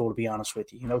kind of cool, to be honest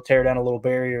with you. You know, tear down a little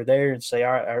barrier there and say,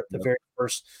 all right, the very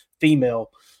first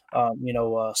female,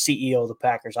 CEO of the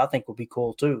Packers, I think would be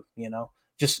cool too. You know,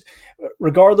 just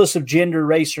regardless of gender,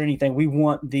 race, or anything, we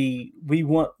want the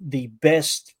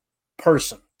best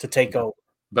person to take over.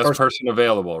 Best person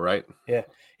available, right? Yeah.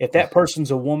 If that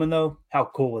person's a woman, though, how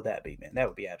cool would that be, man? That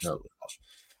would be absolutely awesome.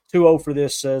 2-0 for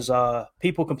this says,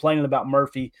 people complaining about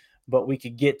Murphy, but we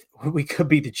could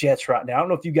be the Jets right now. I don't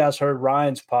know if you guys heard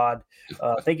Ryan's pod.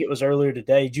 I think it was earlier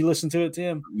today. Did you listen to it,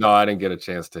 Tim? No, I didn't get a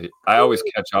chance to. I always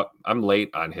catch up. I'm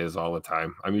late on his all the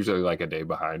time. I'm usually like a day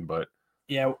behind, but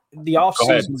yeah, the offseason. Go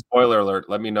ahead. Spoiler alert.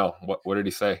 Let me know. What did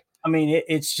he say? I mean,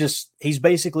 it's just he's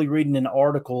basically reading an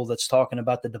article that's talking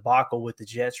about the debacle with the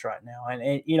Jets right now.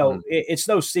 And you know, it's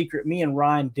no secret. Me and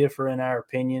Ryan differ in our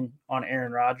opinion on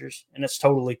Aaron Rodgers, and it's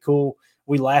totally cool.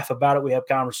 We laugh about it. We have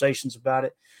conversations about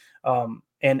it.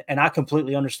 And I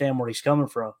completely understand where he's coming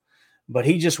from. But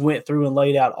he just went through and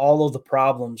laid out all of the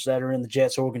problems that are in the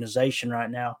Jets organization right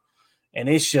now. And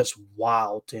it's just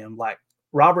wild, Tim. Like,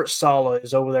 Robert Saleh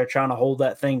is over there trying to hold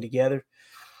that thing together.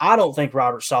 I don't think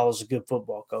Robert Saleh is a good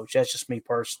football coach. That's just me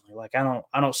personally. Like, I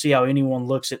don't see how anyone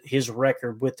looks at his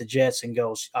record with the Jets and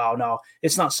goes, "Oh no,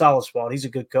 it's not Saleh's fault. He's a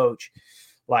good coach."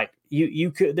 Like,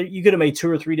 you could have made 2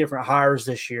 or 3 different hires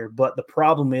this year, but the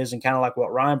problem is, and kind of like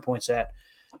what Ryan points at,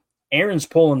 Aaron's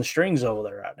pulling the strings over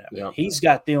there right now. Yeah. He's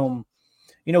got them.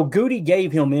 You know, Goody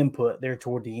gave him input there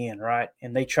toward the end, right?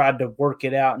 And they tried to work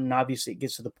it out, and obviously it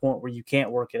gets to the point where you can't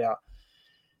work it out.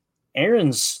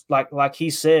 Aaron's like he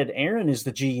said, Aaron is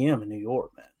the GM in New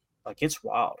York, man. Like, it's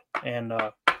wild. And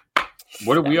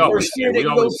what did we always say? We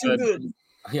always said, good.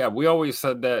 Yeah, we always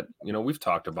said that, we've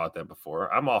talked about that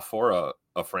before. I'm all for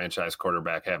a franchise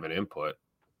quarterback having input,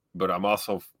 but I'm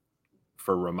also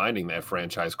for reminding that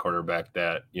franchise quarterback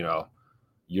that,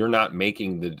 you're not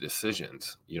making the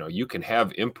decisions. You can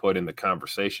have input in the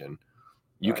conversation.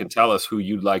 You can tell us who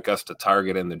you'd like us to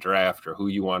target in the draft or who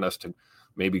you want us to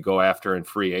maybe go after in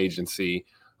free agency,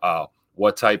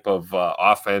 what type of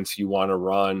offense you want to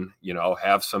run,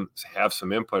 have some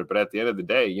input. But at the end of the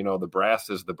day, the brass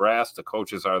is the brass, the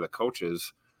coaches are the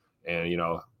coaches. And,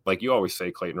 like you always say,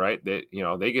 Clayton, right?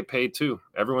 They get paid too.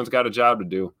 Everyone's got a job to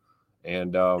do.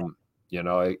 And,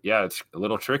 it's a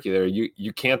little tricky there.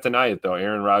 You can't deny it though.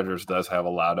 Aaron Rodgers does have a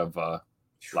lot of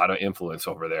influence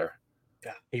over there.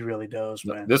 Yeah, he really does,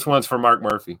 man. This one's for Mark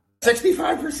Murphy.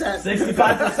 65%. 65%.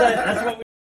 That's what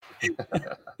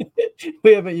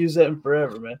we haven't used that in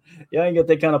forever, man. You ain't got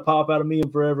that kind of pop out of me in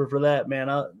forever for that, man.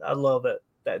 I love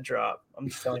that drop. I'm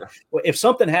just telling you. Well, if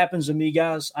something happens to me,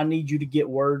 guys, I need you to get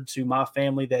word to my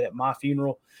family that at my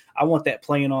funeral, I want that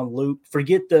playing on loop.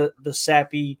 Forget the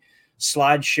sappy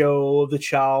slideshow of the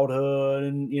childhood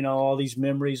and, all these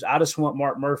memories. I just want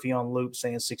Mark Murphy on loop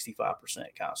saying 65%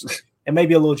 constantly. And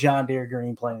maybe a little John Deere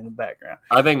Green playing in the background.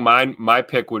 I think my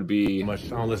pick would be I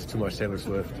don't listen too much Taylor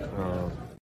Swift.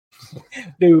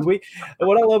 Dude, what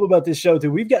I love about this show,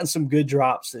 dude, we've gotten some good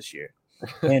drops this year.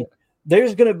 And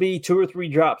there's going to be 2 or 3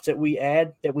 drops that we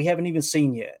add that we haven't even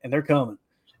seen yet, and they're coming.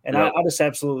 And I just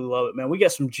absolutely love it, man. We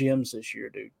got some gems this year,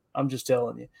 dude. I'm just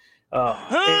telling you.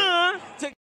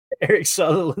 Eric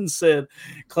Sutherland said,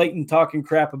 Clayton talking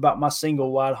crap about my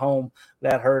single wide home.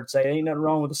 That hurts. Hey, ain't nothing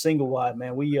wrong with a single wide,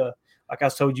 man. We, like I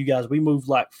told you guys, we moved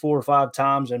like 4 or 5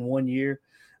 times in 1 year.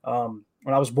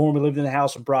 When I was born, we lived in a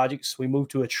house of projects. We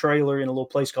moved to a trailer in a little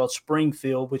place called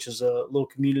Springfield, which is a little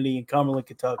community in Cumberland,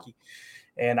 Kentucky.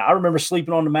 And I remember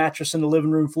sleeping on the mattress in the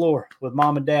living room floor with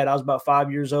mom and dad. I was about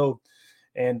 5 years old.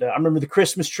 And I remember the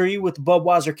Christmas tree with the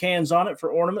Budweiser cans on it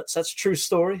for ornaments. That's a true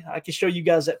story. I can show you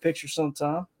guys that picture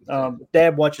sometime.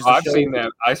 Dad watches the show. I've seen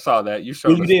that. I saw that. You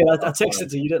showed me. You did. I texted it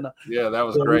to you, didn't I? Yeah, that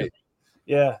was great.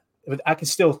 Yeah. But I can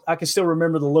still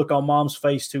remember the look on mom's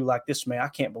face too, like, this man, I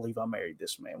can't believe I married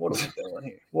this man. What am I doing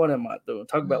here? What am I doing?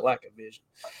 Talk about lack of vision.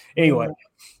 Anyway,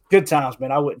 good times,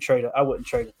 man. I wouldn't trade a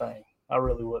thing. I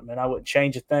really wouldn't, man. I wouldn't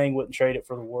change a thing, wouldn't trade it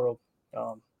for the world.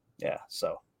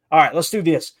 So all right, let's do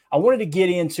this. I wanted to get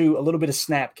into a little bit of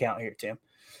snap count here, Tim.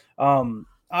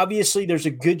 Obviously, there's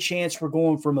a good chance we're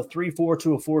going from a 3-4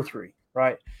 to a 4-3,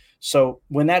 right? So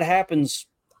when that happens,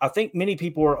 I think many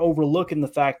people are overlooking the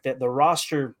fact that the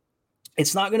roster,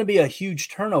 it's not going to be a huge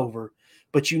turnover,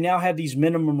 but you now have these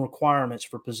minimum requirements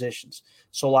for positions.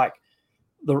 So like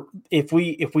if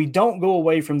we don't go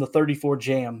away from the 34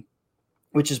 jam,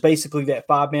 which is basically that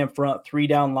 5-man front, 3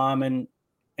 down linemen,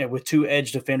 and with 2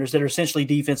 edge defenders that are essentially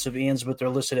defensive ends, but they're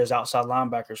listed as outside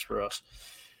linebackers for us.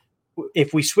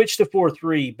 If we switch to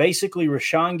 4-3, basically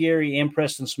Rashawn Gary and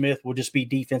Preston Smith will just be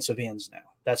defensive ends now.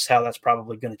 That's how that's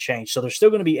probably going to change. So there's still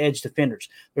going to be edge defenders.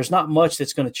 There's not much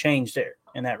that's going to change there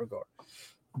in that regard.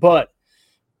 But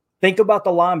think about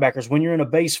the linebackers. When you're in a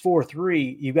base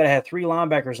 4-3, you've got to have 3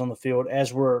 linebackers on the field.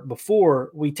 As were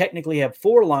before, we technically have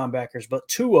 4 linebackers, but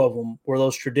 2 of them were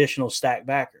those traditional stack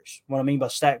backers. What I mean by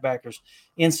stack backers,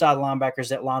 inside linebackers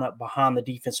that line up behind the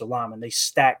defensive lineman. They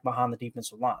stack behind the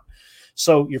defensive line.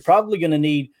 So you're probably going to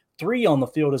need 3 on the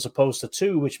field as opposed to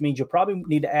 2, which means you'll probably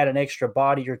need to add an extra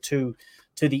body or 2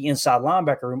 to the inside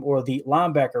linebacker room or the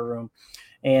linebacker room.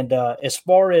 And as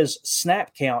far as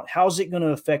snap count, how's it going to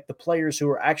affect the players who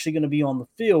are actually going to be on the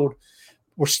field?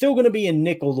 We're still going to be in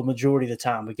nickel the majority of the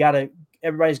time.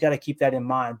 Everybody's got to keep that in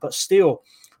mind. But still,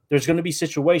 there's going to be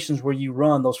situations where you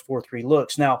run those 4-3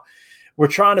 looks. Now, we're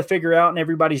trying to figure out, and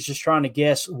everybody's just trying to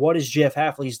guess, what is Jeff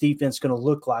Hafley's defense going to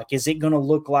look like? Is it going to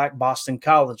look like Boston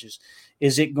College's?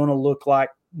 Is it going to look like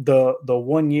the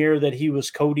 1 year that he was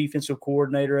co-defensive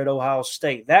coordinator at Ohio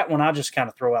State? That one I just kind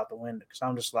of throw out the window because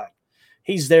I'm just like,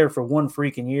 he's there for 1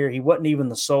 freaking year. He wasn't even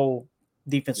the sole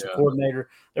defensive coordinator.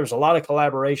 There was a lot of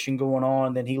collaboration going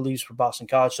on. Then he leaves for Boston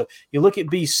College. So you look at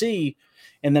BC,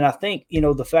 and then I think,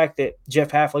 the fact that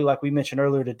Jeff Hafley, like we mentioned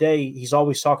earlier today, he's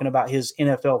always talking about his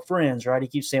NFL friends, right? He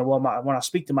keeps saying, well, when I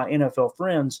speak to my NFL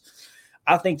friends,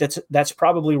 I think that's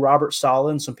probably Robert Saleh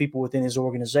and some people within his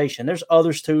organization. There's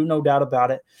others too, no doubt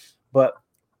about it. But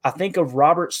I think of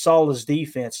Robert Saleh's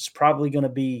defense, it's probably going to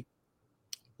be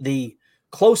the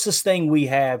closest thing we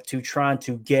have to trying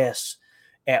to guess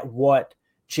at what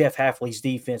Jeff Hafley's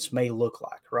defense may look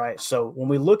like, right? So when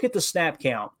we look at the snap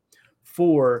count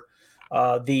for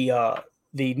the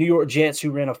the New York Jets,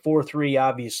 who ran a 4-3,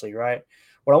 obviously, right?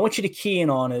 What I want you to key in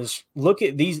on is look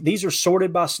at these. These are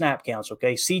sorted by snap counts,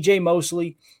 okay? C.J.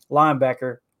 Mosley,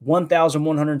 linebacker,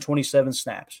 1,127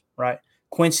 snaps, right?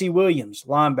 Quincy Williams,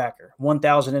 linebacker,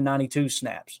 1,092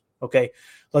 snaps, okay?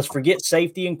 Let's forget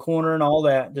safety and corner and all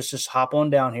that. Just hop on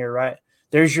down here, right?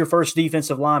 There's your first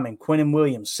defensive lineman, Quinnen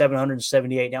Williams,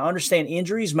 778. Now, understand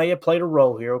injuries may have played a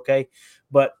role here, okay?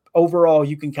 But overall,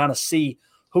 you can kind of see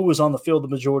who was on the field the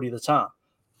majority of the time.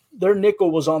 Their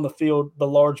nickel was on the field the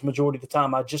large majority of the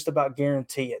time. I just about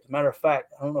guarantee it. Matter of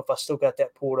fact, I don't know if I still got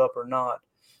that pulled up or not.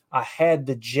 I had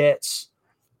the Jets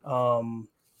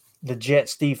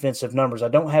defensive numbers. I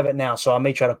don't have it now, so I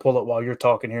may try to pull it while you're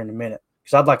talking here in a minute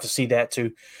because I'd like to see that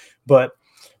too. But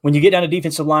when you get down to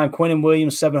defensive line, Quinnen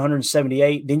Williams,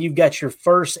 778. Then you've got your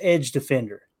first edge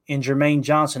defender in Jermaine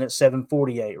Johnson at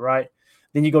 748, right?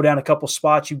 Then you go down a couple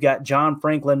spots. You've got John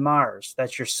Franklin Myers.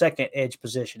 That's your second edge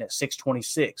position at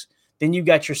 626. Then you've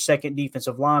got your second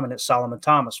defensive lineman at Solomon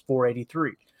Thomas,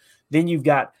 483. Then you've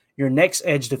got your next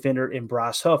edge defender in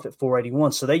Bryce Huff at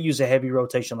 481. So they use a heavy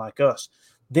rotation like us.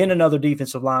 Then another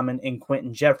defensive lineman in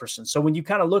Quentin Jefferson. So when you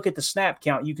kind of look at the snap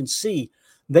count, you can see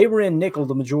they were in nickel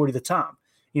the majority of the time.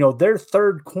 You know, their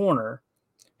third corner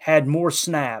had more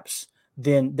snaps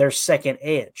than their second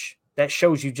edge. That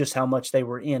shows you just how much they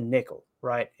were in nickel,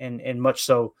 right? And much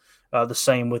so the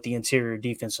same with the interior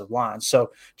defensive line.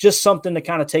 So just something to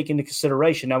kind of take into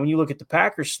consideration. Now, when you look at the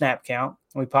Packers snap count,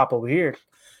 we pop over here,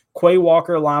 Quay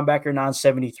Walker, linebacker,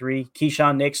 973.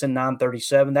 Keyshawn Nixon,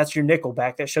 937. That's your nickel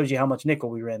back. That shows you how much nickel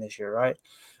we ran this year, right?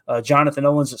 Jonathan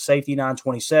Owens at safety,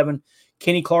 927.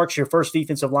 Kenny Clark's your first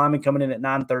defensive lineman coming in at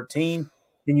 913.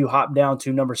 Then you hop down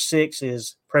to number 6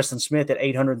 is Preston Smith at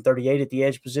 838 at the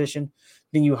edge position.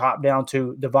 Then you hop down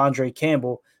to Devondre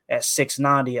Campbell at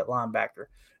 690 at linebacker.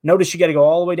 Notice you got to go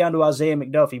all the way down to Isaiah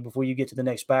McDuffie before you get to the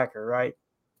next backer, right?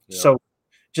 Yeah. So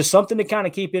just something to kind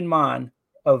of keep in mind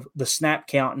of the snap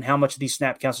count and how much of these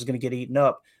snap counts is going to get eaten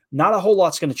up. Not a whole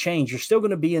lot's going to change. You're still going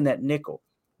to be in that nickel.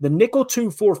 The nickel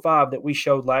 2-4-5 that we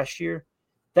showed last year,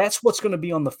 that's what's going to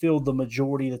be on the field the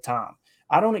majority of the time.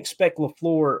 I don't expect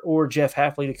LaFleur or Jeff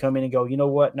Hafley to come in and go, you know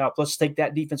what? No, let's take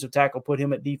that defensive tackle, put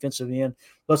him at defensive end.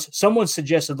 Someone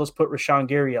suggested let's put Rashawn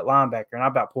Gary at linebacker, and I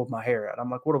about pulled my hair out.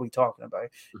 I'm like, what are we talking about?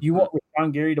 You want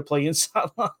Rashawn Gary to play inside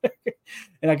linebacker?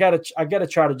 And I gotta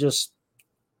try to just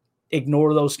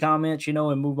ignore those comments, you know,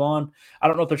 and move on. I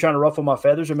don't know if they're trying to ruffle my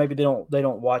feathers or maybe they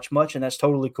don't watch much, and that's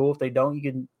totally cool. If they don't, you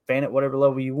can fan at whatever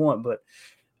level you want. But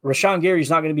Rashawn Gary's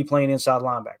not going to be playing inside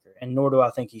linebacker, and nor do I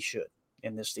think he should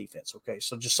in this defense. Okay.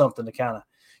 So just something to kind of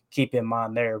keep in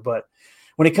mind there. But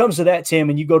when it comes to that,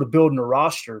 Tim, and you go to building a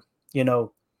roster, you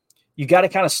know, you got to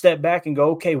kind of step back and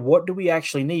go, okay, what do we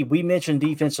actually need? We mentioned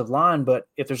defensive line, but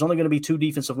if there's only going to be 2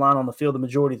 defensive line on the field the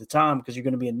majority of the time, because you're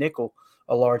going to be a nickel,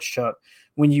 a large chunk,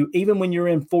 even when you're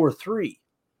in 4-3,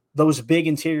 those big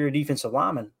interior defensive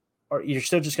linemen you're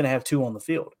still just going to have 2 on the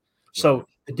field. So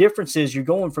the difference is you're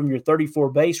going from your 34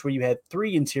 base where you had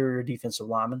 3 interior defensive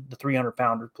linemen, the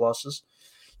 300-pounder pluses,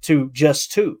 to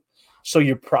just 2. So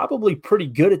you're probably pretty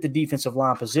good at the defensive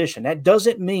line position. That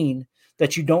doesn't mean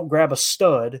that you don't grab a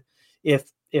stud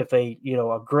if a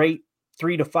great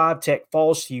 3 to 5 tech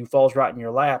falls right in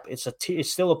your lap. It's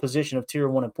still a position of tier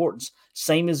 1 importance.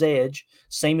 Same as edge,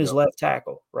 same as left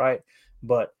tackle, right?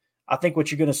 But I think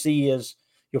what you're going to see is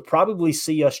you'll probably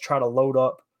see us try to load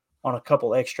up on a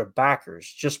couple extra backers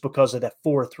just because of that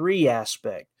 4-3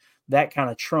 aspect. That kind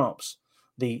of trumps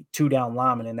the 2 down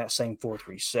linemen in that same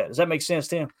 4-3 set. Does that make sense,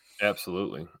 Tim?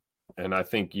 Absolutely. And I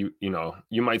think you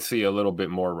might see a little bit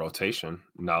more rotation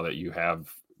now that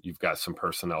you've got some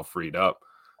personnel freed up,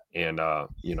 and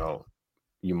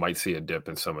you might see a dip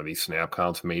in some of these snap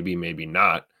counts, maybe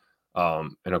not.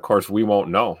 And of course we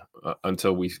won't know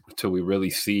until we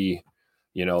really see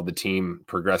the team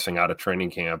progressing out of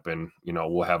training camp, and,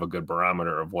 we'll have a good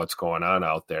barometer of what's going on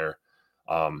out there,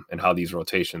 and how these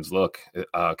rotations look.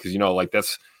 Cause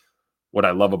that's what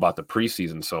I love about the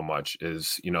preseason so much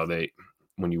is,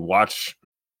 when you watch.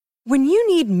 When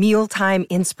you need mealtime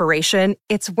inspiration,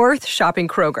 it's worth shopping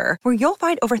Kroger, where you'll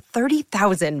find over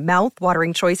 30,000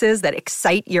 mouth-watering choices that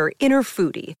excite your inner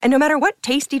foodie. And no matter what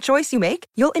tasty choice you make,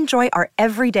 you'll enjoy our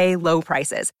everyday low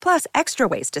prices, plus extra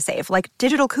ways to save, like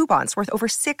digital coupons worth over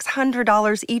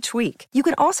 $600 each week. You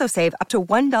can also save up to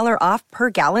 $1 off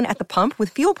per gallon at the pump with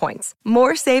fuel points.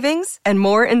 More savings and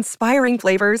more inspiring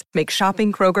flavors make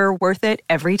shopping Kroger worth it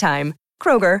every time.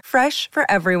 Kroger, fresh for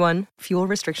everyone. Fuel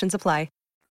restrictions apply.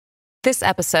 This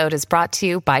episode is brought to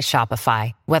you by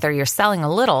Shopify. Whether you're selling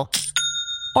a little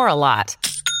or a lot,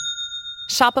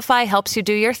 Shopify helps you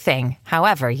do your thing,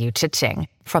 however you cha-ching.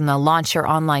 From the launch your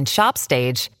online shop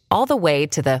stage all the way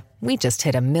to the "we just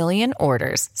hit 1 million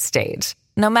orders" stage.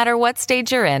 No matter what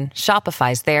stage you're in,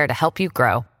 Shopify's there to help you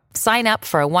grow. Sign up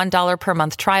for a $1 per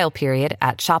month trial period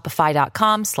at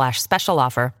shopify.com/special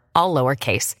offer, all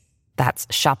lowercase. That's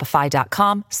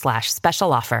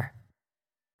shopify.com/special offer.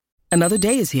 Another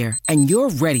day is here, and you're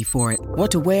ready for it.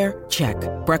 What to wear? Check.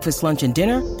 Breakfast, lunch, and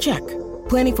dinner? Check.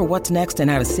 Planning for what's next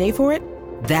and how to save for it?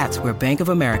 That's where Bank of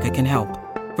America can help.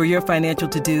 For your financial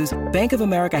to-dos, Bank of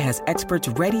America has experts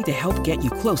ready to help get you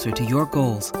closer to your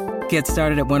goals. Get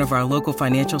started at one of our local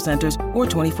financial centers or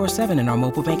 24/7 in our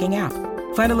mobile banking app.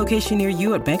 Find a location near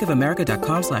you at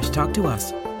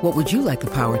bankofamerica.com/talktous. What would you like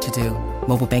the power to do?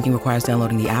 Mobile banking requires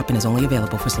downloading the app and is only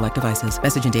available for select devices.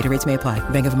 Message and data rates may apply.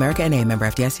 Bank of America NA, member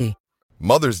FDIC.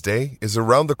 Mother's Day is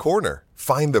around the corner.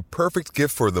 Find the perfect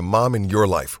gift for the mom in your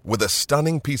life with a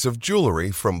stunning piece of jewelry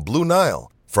from Blue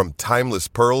Nile. From timeless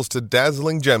pearls to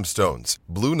dazzling gemstones,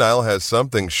 Blue Nile has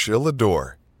something she'll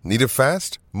adore. Need it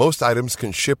fast? Most items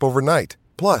can ship overnight.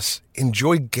 Plus,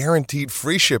 enjoy guaranteed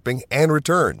free shipping and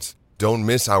returns. Don't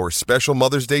miss our special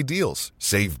Mother's Day deals.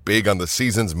 Save big on the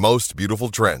season's most beautiful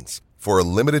trends. For a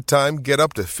limited time, get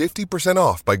up to 50%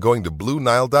 off by going to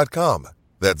BlueNile.com.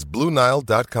 That's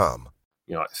BlueNile.com.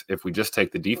 You know, if we just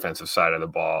take the defensive side of the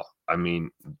ball, I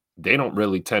mean, they don't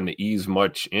really tend to ease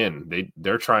much in.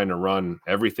 They're trying to run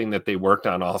everything that they worked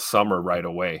on all summer right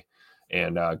away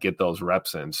and get those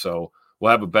reps in. So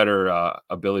we'll have a better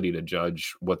ability to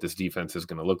judge what this defense is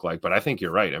going to look like. But I think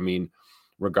you're right. I mean,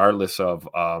 regardless of,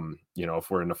 if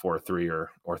we're in a 4-3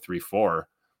 or 3-4,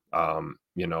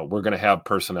 we're going to have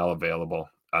personnel available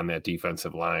on that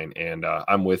defensive line. And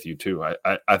I'm with you too.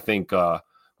 I think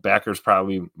backer's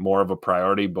probably more of a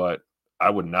priority, but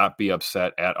I would not be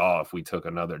upset at all if we took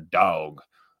another dog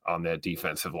on that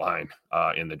defensive line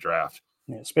in the draft.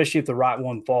 Yeah, especially if the right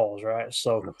one falls, right?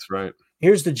 So that's right.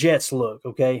 Here's the Jets look,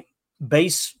 okay?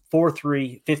 Base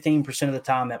 4-3, 15% of the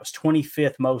time. That was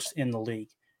 25th most in the league.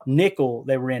 Nickel,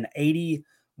 they were in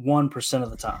 81%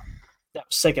 of the time. That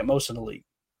was second most in the league.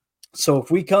 So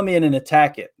if we come in and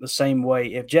attack it the same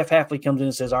way, if Jeff Hafley comes in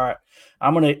and says, all right,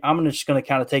 I'm just gonna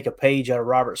kind of take a page out of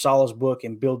Robert Saleh's book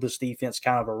and build this defense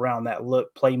kind of around that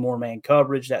look, play more man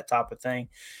coverage, that type of thing.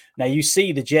 Now you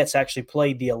see the Jets actually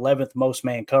played the 11th most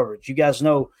man coverage. You guys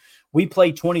know we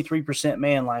played 23%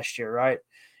 man last year, right?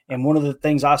 And one of the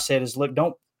things I said is, look,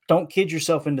 don't kid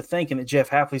yourself into thinking that Jeff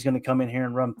Hafley's going to come in here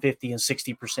and run 50 and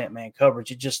 60% man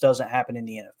coverage. It just doesn't happen in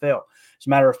the NFL. As a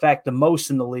matter of fact, the most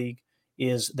in the league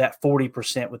is that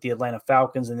 40% with the Atlanta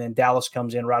Falcons, and then Dallas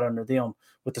comes in right under them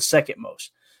with the second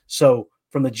most. So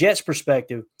from the Jets'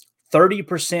 perspective,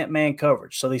 30% man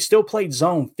coverage. So they still played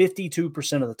zone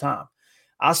 52% of the time.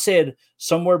 I said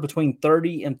somewhere between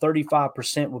 30 and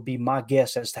 35% would be my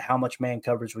guess as to how much man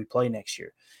coverage we play next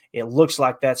year. It looks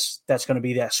like that's going to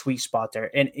be that sweet spot there.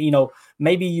 And,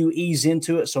 maybe you ease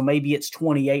into it, so maybe it's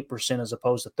 28% as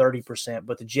opposed to 30%,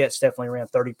 but the Jets definitely ran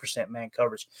 30% man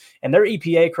coverage. And their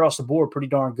EPA across the board pretty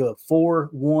darn good.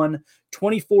 4-1,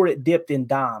 24 it dipped in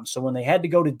dime. So when they had to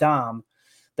go to dime,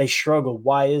 they struggled.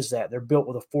 Why is that? They're built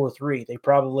with a 4-3. They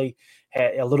probably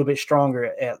had a little bit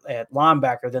stronger at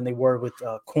linebacker than they were with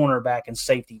cornerback and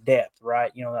safety depth,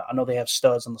 right? I know they have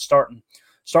studs on the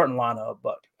starting lineup,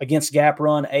 but against gap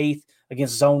run, 8th,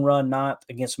 against zone run, 9th,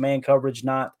 against man coverage,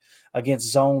 9th,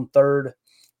 against zone, 3rd.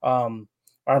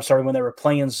 When they were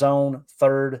playing zone,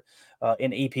 3rd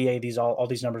in EPA. All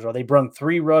these numbers are. They brung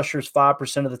 3 rushers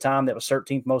 5% of the time. That was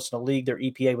 13th most in the league. Their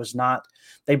EPA was not.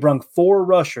 They brung 4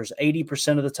 rushers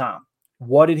 80% of the time.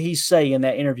 What did he say in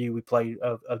that interview we played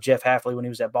of Jeff Hafley when he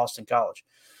was at Boston College?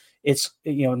 It's,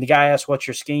 and the guy asked, what's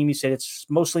your scheme? He said, it's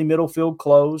mostly middle field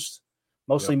closed,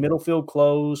 middle field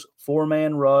close,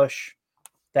 4-man rush,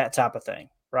 that type of thing,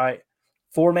 right?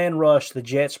 4-man rush. The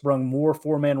Jets brung more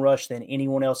 4-man rush than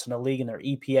anyone else in the league, and their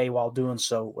EPA while doing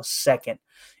so was second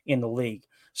in the league.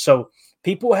 So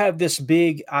people have this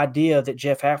big idea that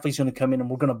Jeff Hafley's going to come in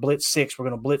and we're going to blitz 6, we're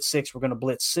going to blitz 6, we're going to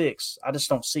blitz 6. I just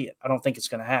don't see it. I don't think it's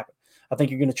going to happen. I think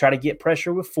you're going to try to get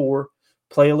pressure with 4,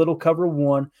 play a little cover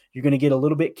 1. You're going to get a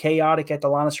little bit chaotic at the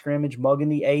line of scrimmage, mugging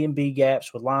the A and B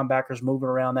gaps with linebackers moving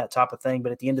around, that type of thing.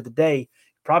 But at the end of the day,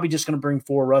 you're probably just going to bring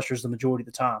 4 rushers the majority of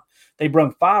the time. They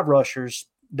brung 5 rushers,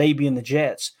 they being the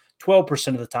Jets, 12%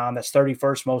 of the time. That's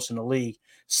 31st most in the league.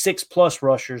 6+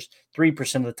 rushers,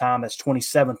 3% of the time. That's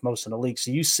 27th most in the league.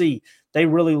 So you see, they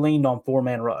really leaned on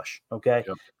 4-man rush. Okay.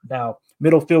 Yep. Now,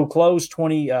 middle field close,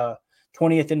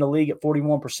 20th in the league at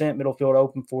 41%, middle field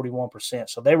open 41%.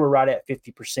 So they were right at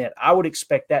 50%. I would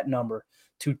expect that number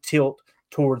to tilt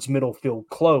towards middle field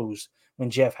close when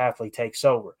Jeff Hafley takes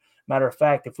over. Matter of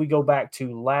fact, if we go back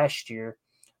to last year,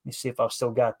 let me see if I've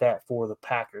still got that for the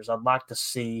Packers. I'd like to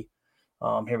see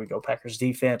Here we go. Packers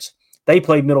defense. They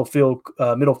played middle field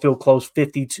close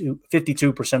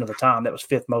 52% of the time. That was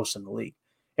fifth most in the league.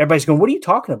 Everybody's going, what are you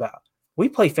talking about? We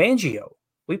play Fangio.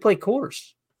 We play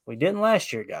quarters. We didn't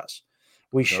last year, guys.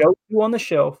 We showed you on the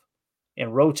shelf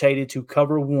and rotated to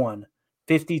cover one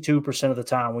 52% of the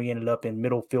time. We ended up in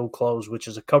middle field close, which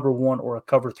is a cover one or a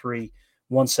cover three,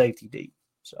 one safety deep.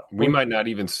 So we might not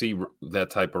even see that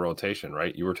type of rotation,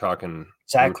 right? You were talking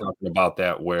about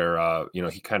that where,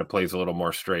 he kind of plays a little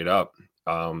more straight up.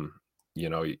 We're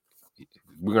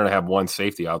going to have one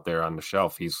safety out there on the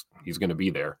shelf. He's going to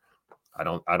be there. I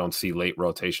don't see late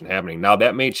rotation happening. Now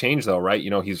that may change though, right?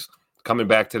 He's coming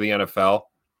back to the NFL.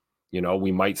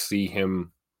 We might see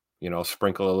him,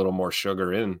 sprinkle a little more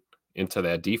sugar into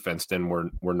that defense than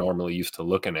we're normally used to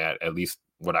looking at least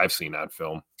what I've seen on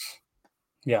film.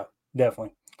 Yeah,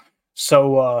 definitely.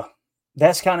 So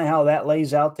that's kind of how that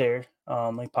lays out there.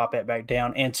 Let me pop that back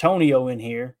down. Antonio in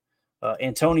here.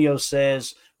 Antonio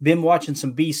says, been watching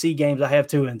some BC games. I have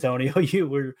too, Antonio. You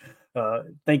were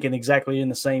thinking exactly in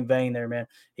the same vein there, man.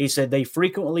 He said they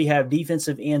frequently have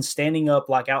defensive ends standing up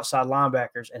like outside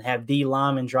linebackers and have D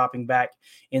linemen dropping back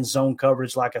in zone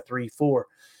coverage like a 3-4.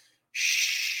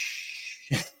 Shh.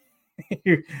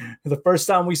 The first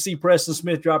time we see Preston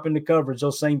Smith drop into coverage,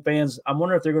 those same fans, I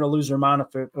wonder if they're going to lose their mind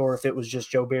if it was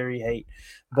just Joe Barry hate.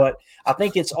 But I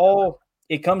think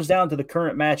it comes down to the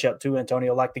current matchup too,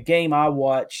 Antonio. Like the game I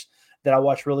watched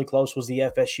really close was the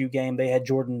FSU game. They had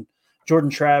Jordan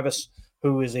Travis,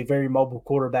 who is a very mobile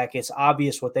quarterback. It's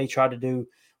obvious what they tried to do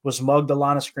was mug the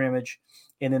line of scrimmage,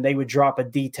 and then they would drop a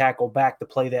D tackle back to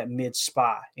play that mid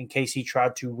spy in case he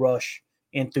tried to rush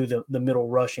in through the middle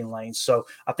rushing lanes. So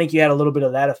I think you had a little bit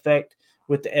of that effect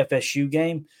with the FSU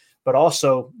game, but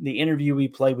also the interview we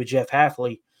played with Jeff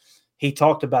Hafley, he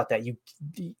talked about that.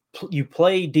 You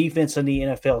play defense in the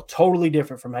NFL totally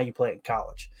different from how you play it in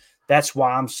college. That's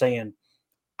why I'm saying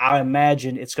I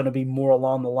imagine it's going to be more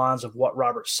along the lines of what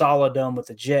Robert Saleh done with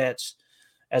the Jets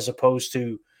as opposed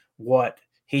to what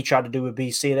he tried to do with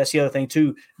BC. That's the other thing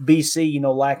too. BC,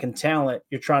 lacking talent,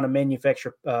 you're trying to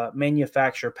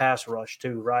manufacture pass rush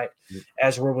too, right? Mm-hmm.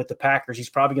 As we're with the Packers, he's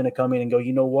probably going to come in and go,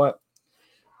 you know what?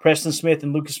 Preston Smith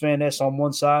and Lucas Van Ness on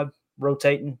one side,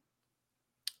 rotating.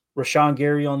 Rashawn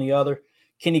Gary on the other.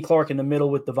 Kenny Clark in the middle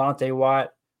with Devontae Wyatt.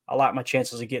 I like my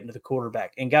chances of getting to the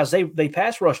quarterback. And guys, they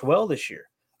pass rushed well this year.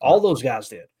 All those guys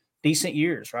did. Decent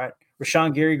years, right?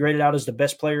 Rashawn Gary graded out as the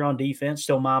best player on defense.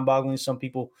 Still mind-boggling. Some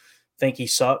people think he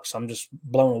sucks. I'm just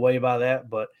blown away by that.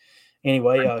 But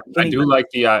anyway, I do like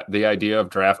the idea of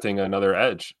drafting another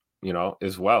edge,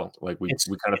 as well. Like we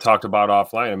kind of talked about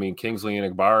offline. I mean, Kingsley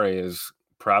Enagbare is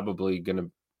probably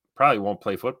won't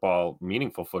play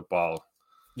meaningful football.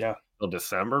 Yeah. Till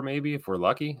December, maybe if we're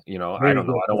lucky. I don't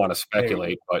know. I don't want to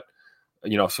speculate, but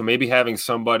so maybe having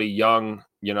somebody young,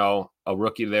 a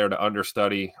rookie there to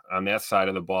understudy on that side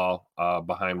of the ball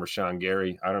behind Rashawn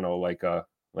Gary. I don't know, like a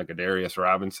Darius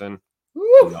Robinson.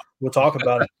 We'll talk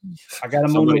about it. I got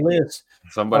him on the list.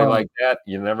 Somebody like that,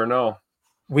 you never know.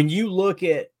 When you look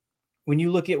at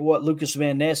what Lucas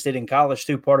Van Ness did in college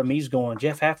too, part of me is going,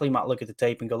 Jeff Hafley might look at the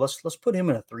tape and go, let's put him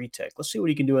in a 3 tech. Let's see what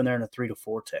he can do in there in a 3 to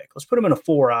 4 tech. Let's put him in a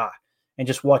 4-eye and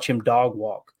just watch him dog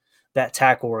walk that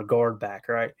tackle or guard back,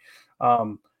 right?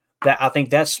 That I think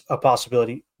that's a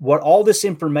possibility. What all this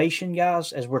information,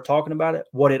 guys, as we're talking about it,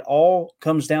 what it all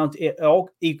comes down to, it all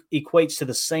equates to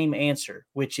the same answer,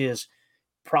 which is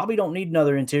probably don't need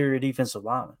another interior defensive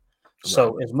lineman. Right.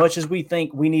 So as much as we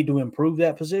think we need to improve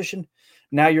that position,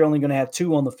 now you're only going to have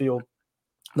 2 on the field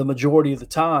the majority of the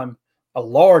time, a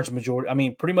large majority. I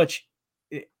mean, pretty much,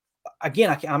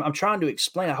 again, I'm trying to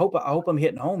explain. I hope I'm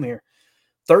hitting home here.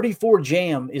 34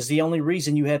 jam is the only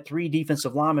reason you had 3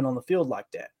 defensive linemen on the field like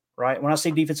that, right? When I say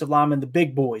defensive linemen, the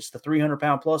big boys, the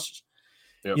 300-pound pluses,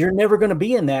 you're never going to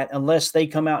be in that unless they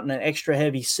come out in an extra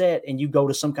heavy set and you go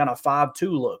to some kind of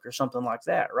 5-2 look or something like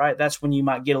that, right? That's when you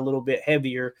might get a little bit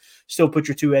heavier, still put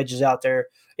your 2 edges out there.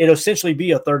 It'll essentially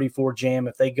be a 34 jam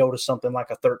if they go to something like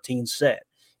a 13 set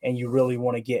and you really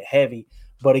want to get heavy.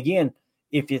 But again,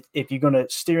 if you're going to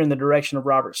steer in the direction of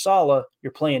Robert Saleh,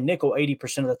 you're playing nickel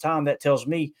 80% of the time. That tells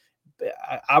me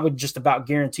I would just about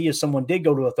guarantee if someone did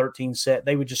go to a 13 set,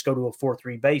 they would just go to a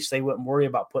 4-3 base. They wouldn't worry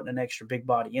about putting an extra big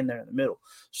body in there in the middle.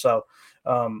 So,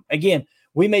 again,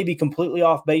 we may be completely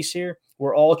off base here.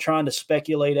 We're all trying to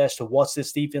speculate as to what's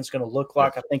this defense going to look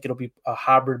like. I think it'll be a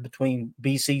hybrid between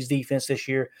BC's defense this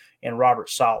year and Robert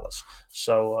Saleh's.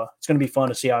 So it's going to be fun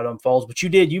to see how it unfolds. But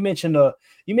you mentioned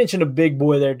a big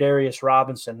boy there, Darius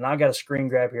Robinson, and I got a screen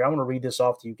grab here. I want to read this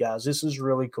off to you guys. This is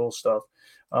really cool stuff.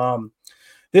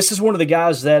 This is one of the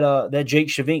guys that Jake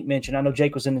Shavink mentioned. I know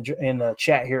Jake was in the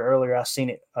chat here earlier. I seen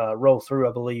it roll through,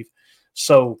 I believe.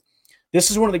 So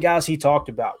this is one of the guys he talked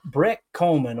about. Brett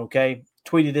Coleman, okay,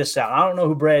 tweeted this out. I don't know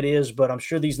who Brett is, but I'm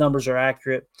sure these numbers are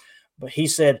accurate. But he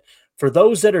said, for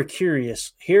those that are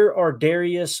curious, here are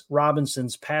Darius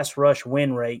Robinson's pass rush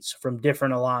win rates from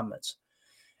different alignments.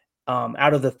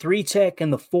 Out of the 3-tech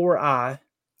and the 4-eye,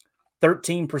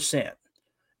 13%.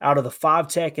 Out of the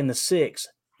 5-tech and the 6,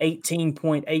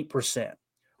 18.8%.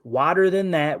 Wider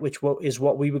than that, which is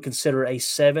what we would consider a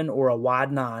 7 or a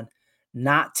wide 9,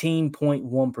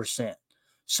 19.1%.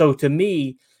 So to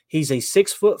me, he's a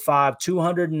 6'5",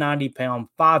 290-pound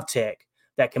 5-tech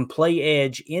that can play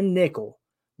edge in nickel,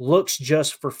 looks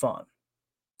just for fun.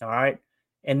 All right.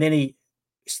 And then he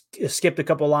skipped a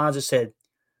couple lines and said,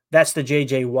 that's the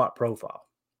J.J. Watt profile.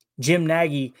 Jim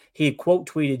Nagy, he had quote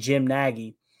tweeted Jim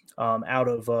Nagy out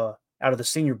of the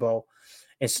Senior Bowl.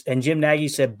 And Jim Nagy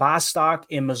said, buy stock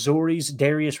in Missouri's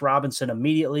Darius Robinson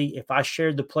immediately. If I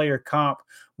shared the player comp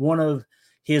one of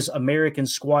his American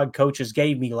squad coaches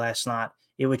gave me last night,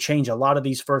 it would change a lot of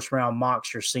these first-round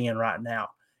mocks you're seeing right now.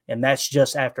 And that's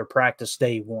just after practice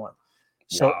day 1.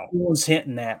 So everyone's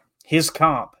hinting that his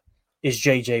comp is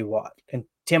J.J. Watt. And,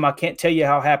 Tim, I can't tell you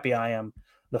how happy I am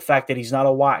the fact that he's not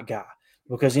a white guy.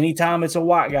 Because anytime it's a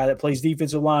white guy that plays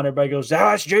defensive line, everybody goes,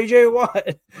 it's J.J. Watt.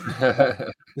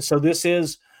 So this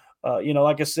is,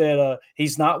 like I said,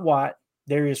 he's not white,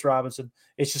 Darius Robinson.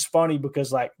 It's just funny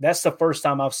because, that's the first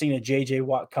time I've seen a J.J.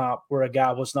 Watt comp where a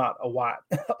guy was not a white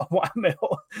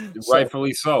male.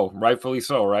 Rightfully so, right?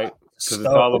 Because it's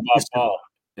all about ball.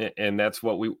 And that's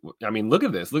what look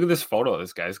at this. Look at this photo of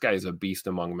this guy. This guy is a beast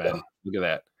among men. Look at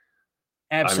that.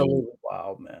 Absolutely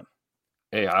wild, man.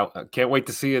 Hey, I can't wait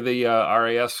to see the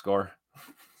RAS score.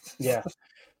 Yeah.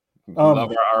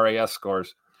 Love our RAS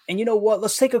scores. And you know what?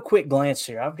 Let's take a quick glance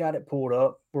here. I've got it pulled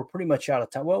up. We're pretty much out of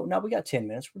time. Well, now we got 10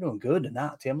 minutes. We're doing good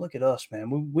tonight, Tim. Look at us,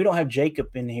 man. We don't have Jacob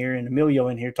in here and Emilio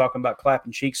in here talking about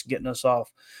clapping cheeks and getting us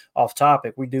off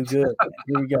topic. We do good.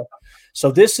 Here we go.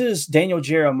 So this is Daniel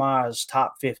Jeremiah's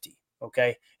top 50,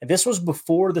 okay? And this was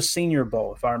before the Senior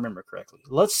Bowl, if I remember correctly.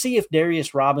 Let's see if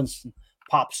Darius Robinson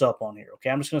pops up on here, okay?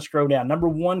 I'm just going to scroll down. Number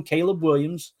 1, Caleb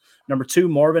Williams. Number 2,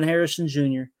 Marvin Harrison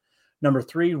Jr. Number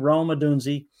 3, Rome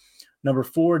Odunze. Number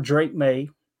 4, Drake May.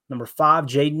 Number 5,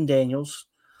 Jaden Daniels.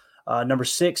 Number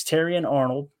 6, Terrion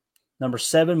Arnold. Number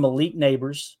 7, Malik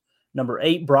Neighbors. Number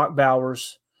 8, Brock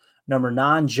Bowers. Number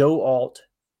 9, Joe Alt.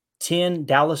 10,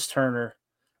 Dallas Turner.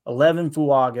 11,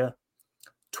 Fuaga.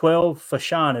 12,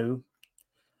 Fashanu.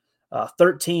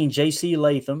 13, J.C.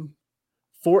 Latham.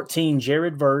 14,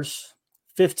 Jared Verse.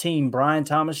 15, Brian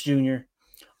Thomas Jr.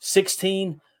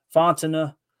 16,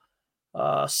 Fontana.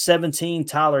 17,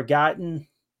 Tyler Guyton.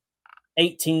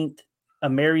 18th,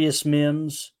 Amarius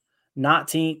Mims.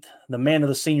 19th, the man of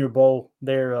the Senior Bowl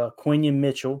there, Quinion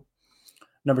Mitchell.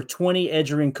 Number 20,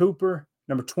 Edgerrin Cooper.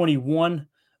 Number 21,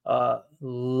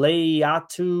 Latu,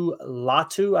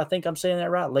 I think I'm saying that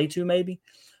right. Latu, maybe.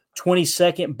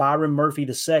 22nd, Byron Murphy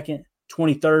II.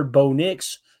 23rd, Bo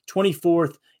Nix.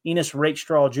 24th, Enos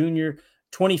Rakestraw Jr.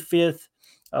 25th,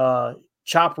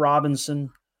 Chop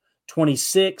Robinson.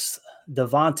 26th,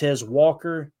 Devontae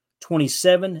Walker.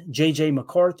 27, J.J.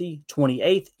 McCarthy.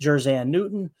 28th, Jerzan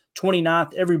Newton.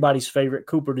 29th, everybody's favorite,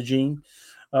 Cooper DeJean.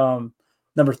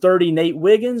 Number 30, Nate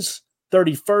Wiggins.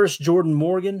 31st, Jordan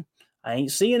Morgan. I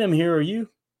ain't seeing him here, are you?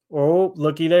 Oh,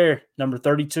 looky there. Number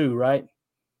 32, right?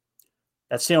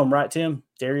 That's him, right, Tim?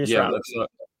 Darius Robinson.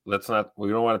 Let's not. We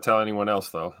don't want to tell anyone else,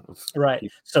 though. Let's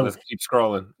keep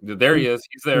scrolling. There he is.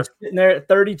 He's there. He's sitting there at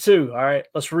 32. All right.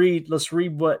 Let's read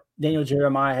what Daniel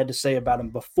Jeremiah had to say about him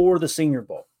before the Senior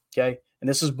Bowl. Okay. And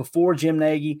this is before Jim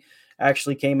Nagy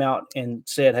actually came out and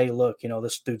said, hey, look,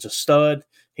 this dude's a stud.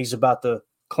 He's about to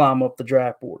climb up the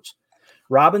draft boards.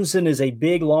 Robinson is a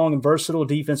big, long, and versatile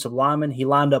defensive lineman. He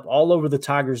lined up all over the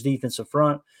Tigers' defensive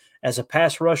front. As a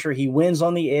pass rusher, he wins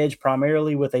on the edge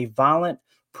primarily with a violent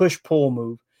push-pull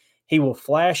move. He will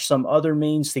flash some other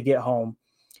means to get home,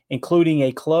 including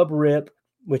a club rip,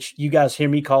 which you guys hear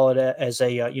me call it as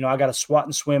a, I got a swat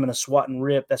and swim and a swat and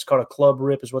rip. That's called a club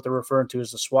rip is what they're referring to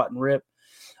as a swat and rip.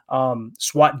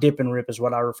 Swat, dip, and rip is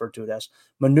what I refer to it as.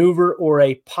 Maneuver or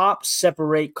a pop,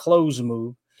 separate, close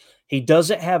move. He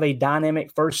doesn't have a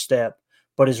dynamic first step,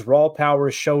 but his raw power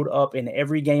showed up in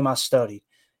every game I studied.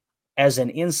 As an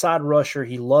inside rusher,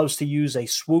 he loves to use a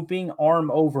swooping arm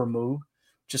over move,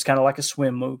 which is kind of like a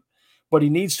swim move, but he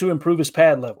needs to improve his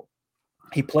pad level.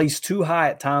 He plays too high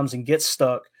at times and gets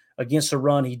stuck. Against the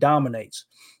run, he dominates.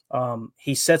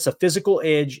 He sets a physical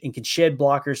edge and can shed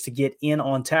blockers to get in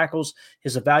on tackles.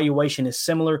 His evaluation is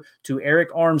similar to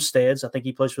Eric Armstead's. I think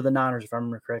he plays for the Niners, if I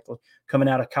remember correctly, coming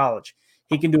out of college.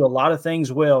 He can do a lot of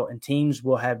things well, and teams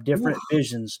will have different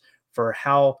visions for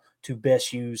how to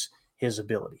best use his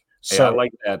ability. So I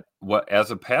like that.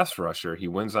 As a pass rusher, he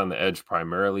wins on the edge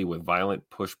primarily with violent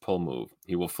push-pull move.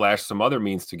 He will flash some other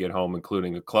means to get home,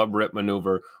 including a club rip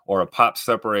maneuver or a pop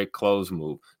separate close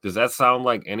move. Does that sound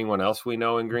like anyone else we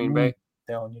know in Green Bay?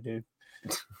 Telling you, dude.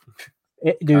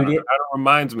 It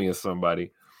reminds me of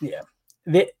somebody. Yeah.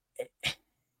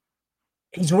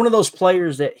 He's one of those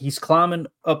players that he's climbing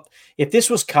up. If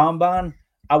this was combine,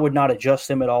 I would not adjust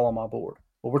him at all on my board.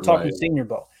 But we're talking senior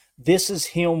ball. This is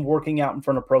him working out in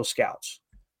front of pro scouts.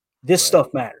 This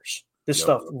stuff matters. This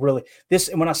stuff really –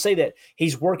 and when I say that,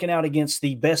 he's working out against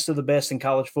the best of the best in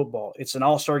college football. It's an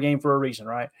all-star game for a reason,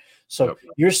 right? So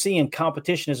you're seeing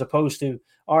competition as opposed to,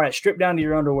 all right, strip down to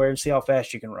your underwear and see how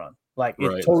fast you can run. Like,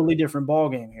 it's a totally different ball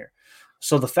game here.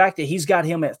 So the fact that he's got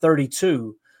him at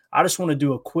 32, I just want to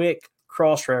do a quick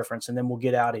cross-reference, and then we'll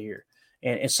get out of here.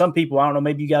 And some people, I don't know,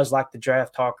 maybe you guys like the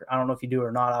draft talk. I don't know if you do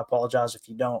or not. I apologize if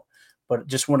you don't. But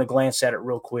just want to glance at it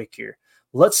real quick here.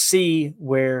 Let's see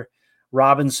where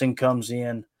Robinson comes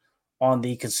in on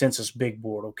the consensus big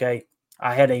board, okay?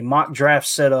 I had a mock draft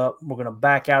set up. We're going to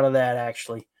back out of that,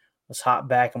 actually. Let's hop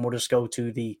back, and we'll just go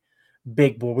to the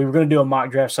big board. We were going to do a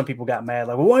mock draft. Some people got mad,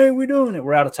 like, well, why are we doing it?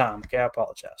 We're out of time, okay? I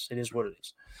apologize. It is what it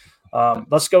is.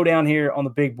 Let's go down here on the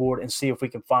big board and see if we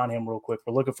can find him real quick.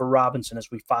 We're looking for Robinson as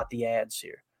we fight the ads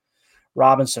here.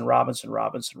 Robinson. There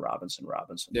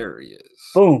he is.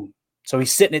 Boom. So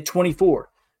he's sitting at 24.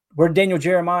 Where did Daniel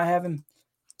Jeremiah have him?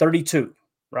 32,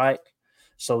 right?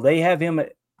 So they have him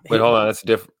at – Wait, hold on. That's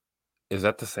different. Is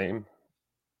that the same?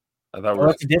 I thought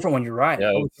that's a different one. You're right.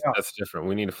 Yeah, that's different.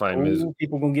 We need to find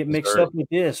people going to get mixed up with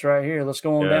this right here. Let's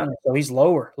go on down. So he's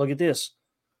lower. Look at this.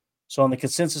 So on the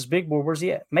consensus big board, where's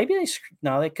he at? Maybe they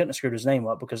couldn't have screwed his name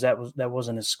up because that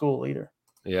wasn't his school either.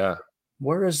 Yeah.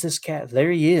 Where is this cat? There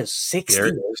he is, 60th. There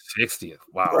he is, 60th.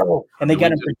 Wow. Bro. And they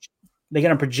got him. They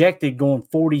got him projected going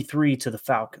 43 to the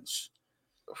Falcons.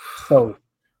 So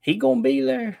he gonna be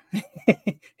there.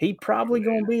 He probably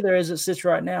gonna be there as it sits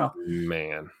right now.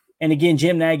 Man. And again,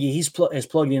 Jim Nagy, he's as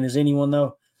plugged in as anyone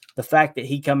though. The fact that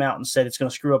he come out and said it's gonna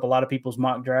screw up a lot of people's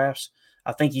mock drafts,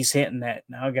 I think he's hinting that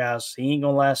now, guys, he ain't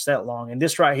gonna last that long. And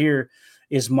this right here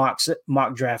is mock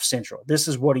draft central. This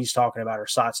is what he's talking about, or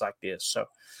sites like this. So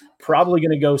probably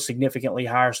going to go significantly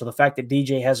higher. So the fact that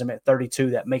DJ has him at 32,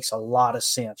 that makes a lot of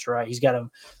sense, right? He's got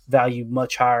him valued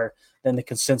much higher than the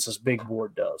consensus big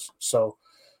board does. So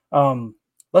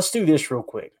let's do this real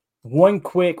quick. We ain't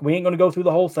going to go through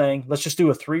the whole thing. Let's just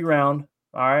do a 3-round.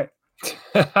 All right.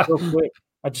 Real quick.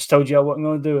 I just told you I wasn't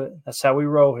going to do it. That's how we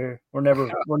roll here. We're never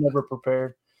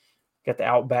prepared. Got the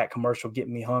Outback commercial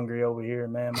getting me hungry over here,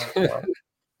 man.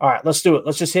 All right, let's do it.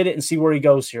 Let's just hit it and see where he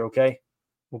goes here, okay?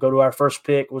 We'll go to our first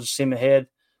pick. We'll just see him ahead.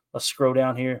 Let's scroll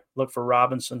down here. Look for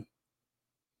Robinson.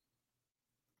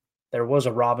 There was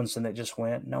a Robinson that just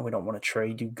went. No, we don't want to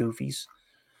trade, you goofies.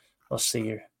 Let's see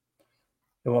here.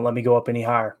 It won't let me go up any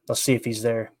higher. Let's see if he's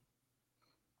there.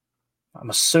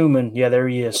 I'm assuming, yeah, there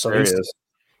he is. So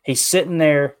he's sitting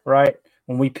there, right,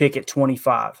 when we pick at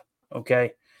 25,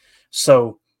 okay?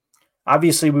 So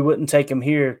obviously we wouldn't take him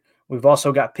here. We've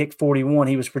also got pick 41.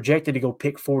 He was projected to go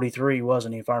pick 43,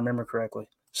 wasn't he, if I remember correctly?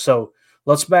 So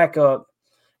let's back up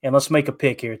and let's make a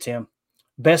pick here, Tim.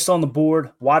 Best on the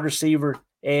board, wide receiver,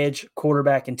 edge,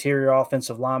 quarterback, interior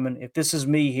offensive lineman. If this is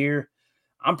me here,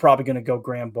 I'm probably going to go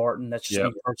Graham Barton. That's just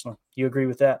me personally. You agree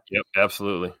with that? Yep,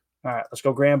 absolutely. All right, let's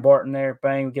go Graham Barton there.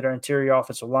 Bang, we get our interior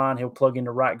offensive line. He'll plug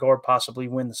into right guard, possibly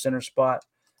win the center spot.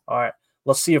 All right,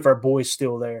 let's see if our boy's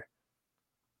still there.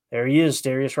 There he is,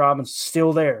 Darius Robinson,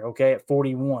 still there, okay, at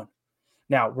 41.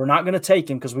 Now, we're not going to take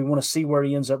him because we want to see where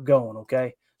he ends up going,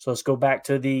 okay? So let's go back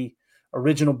to the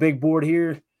original big board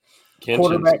here.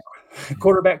 Quarterback.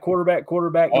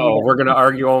 Oh, we're going to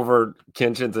argue over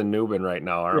Kinchins and Nubin right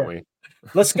now, aren't we?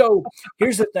 Let's go.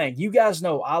 Here's the thing. You guys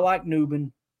know I like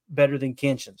Nubin better than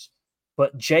Kinchins,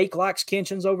 but Jake likes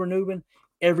Kinchins over Nubin.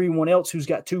 Everyone else who's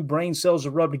got 2 brain cells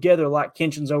to rub together like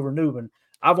Kinchins over Nubin.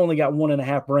 I've only got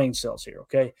 1.5 brain cells here,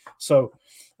 okay? So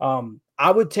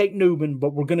I would take Nubin,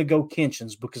 but we're going to go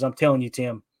Kinchins because I'm telling you,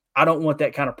 Tim, I don't want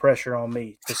that kind of pressure on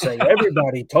me to say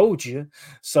everybody told you.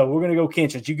 So we're going to go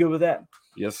Kinchins. You good with that?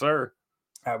 Yes, sir.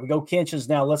 All right, we go Kinchins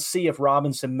now. Let's see if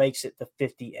Robinson makes it to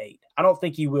 58. I don't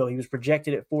think he will. He was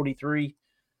projected at 43.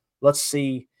 Let's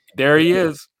see. There he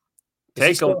is.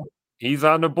 Take him. He's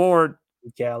on the board.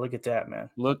 Yeah, look at that,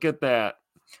 man. Look at that.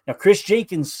 Now, Chris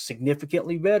Jenkins,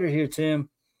 significantly better here, Tim.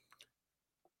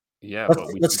 Yeah,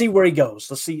 let's see where he goes.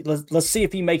 Let's see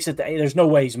if he makes it to. There's no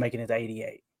way he's making it to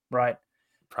 88, right?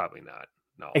 Probably not.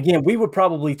 No. Again, we would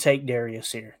probably take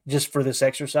Darius here just for this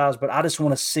exercise, but I just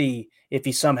want to see if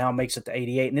he somehow makes it to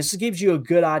 88. And this gives you a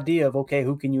good idea of, okay,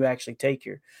 who can you actually take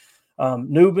here?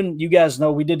 Newbin, you guys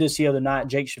know we did this the other night.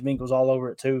 Jake Shavink was all over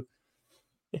it too.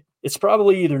 It's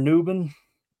probably either Newbin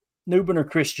or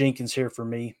Chris Jenkins here for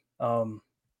me.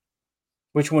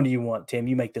 Which one do you want, Tim?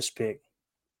 You make this pick.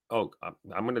 Oh,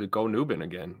 I'm going to go Newbin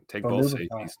again. Take both safeties.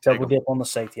 Right. Double dip on the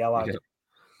safety. I like it.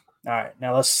 All right,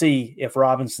 now let's see if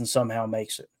Robinson somehow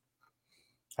makes it.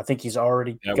 I think he's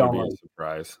already gone. That would be a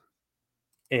surprise.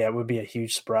 Yeah, it would be a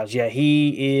huge surprise. Yeah,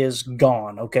 he is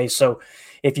gone. Okay, so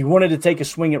if you wanted to take a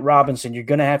swing at Robinson, you're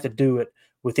going to have to do it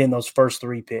within those first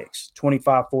 3 picks,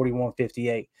 25, 41,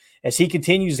 58. As he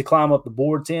continues to climb up the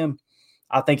board, Tim,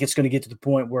 I think it's going to get to the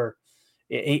point where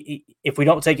if we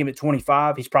don't take him at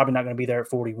 25, he's probably not going to be there at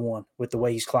 41 with the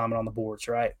way he's climbing on the boards,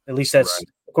 right? At least that's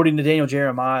according to Daniel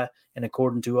Jeremiah and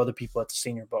according to other people at the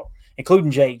Senior Bowl,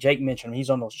 including Jake. Jake mentioned he's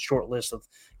on the short list of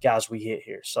guys we hit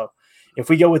here. So if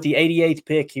we go with the 88th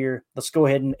pick here, let's go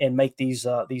ahead and make these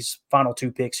final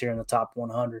 2 picks here in the top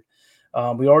 100.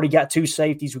 We already got 2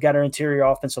 safeties. We got our interior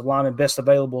offensive lineman. Best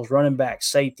available is running back,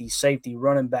 safety,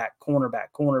 running back,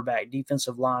 cornerback,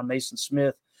 defensive line, Mason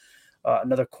Smith.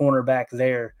 Another cornerback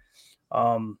there.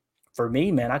 For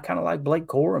me, man, I kind of like Blake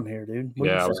Corum here, dude.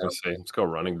 I was going to say, let's go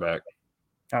running back.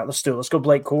 All right, let's do it. Let's go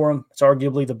Blake Corum. It's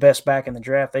arguably the best back in the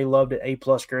draft. They loved it. A+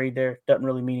 grade there. Doesn't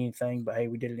really mean anything, but hey,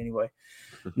 we did it anyway.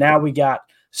 Now we got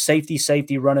safety,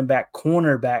 running back,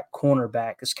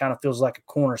 cornerback. This kind of feels like a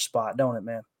corner spot, don't it,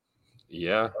 man?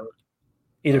 Yeah.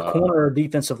 Either corner or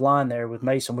defensive line there with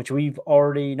Mason, which we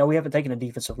haven't taken a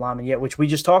defensive lineman yet, which we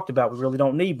just talked about. We really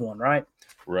don't need one, right?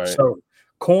 Right. So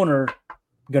corner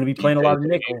going to be playing a lot of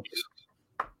nickel.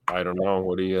 I don't know.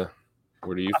 What are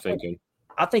you thinking?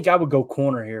 I think I would go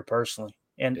corner here personally.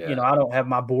 And, I don't have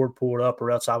my board pulled up,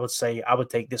 or else I would say I would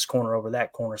take this corner over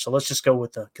that corner. So let's just go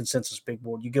with the consensus big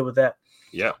board. You good with that?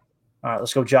 Yeah. All right,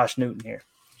 let's go Josh Newton here.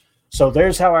 So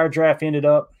there's how our draft ended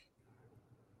up.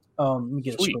 Let me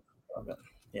get a screen.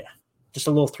 Yeah. Just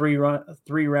a little three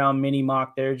round mini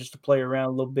mock there just to play around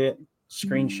a little bit.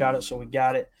 Screenshot it so we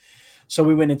got it. So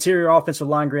we went interior offensive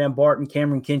line, Graham Barton,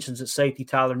 Cameron Kinchins at safety,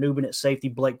 Tyler Newbin at safety,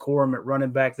 Blake Corum at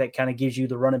running back. That kind of gives you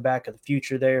the running back of the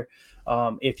future there.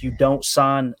 If you don't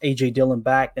sign A.J. Dillon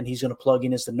back, then he's going to plug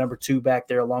in as the number 2 back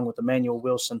there along with Emmanuel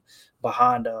Wilson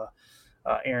behind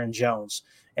Aaron Jones.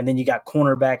 And then you got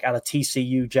cornerback out of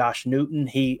TCU, Josh Newton.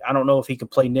 I don't know if he can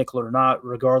play nickel or not.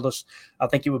 Regardless, I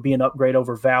think it would be an upgrade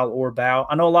over Val or Bow.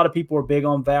 I know a lot of people are big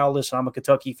on Val. Listen, I'm a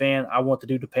Kentucky fan. I want the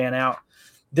dude to pan out.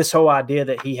 This whole idea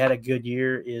that he had a good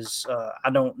year is I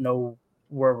don't know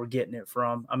where we're getting it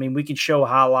from. I mean, we can show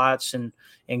highlights and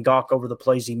gawk over the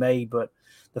plays he made, but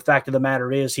the fact of the matter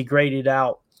is he graded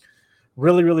out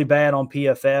really, really bad on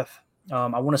PFF.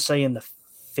 I want to say in the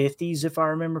 50s, if I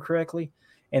remember correctly.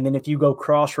 And then if you go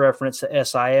cross-reference to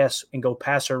SIS and go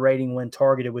passer rating when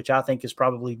targeted, which I think is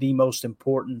probably the most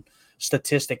important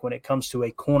statistic when it comes to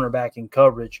a cornerback in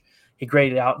coverage, he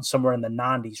graded out in somewhere in the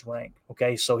 90s rank.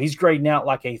 Okay, so he's grading out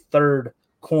like a 3rd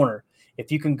corner.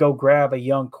 If you can go grab a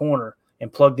young corner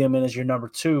and plug them in as your number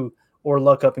 2, or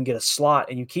luck up and get a slot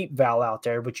and you keep Val out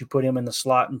there, but you put him in the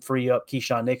slot and free up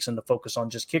Keyshawn Nixon to focus on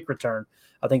just kick return,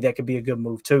 I think that could be a good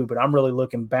move too. But I'm really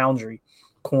looking boundary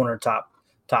corner top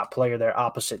player there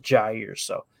opposite Jair.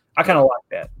 So I kind of like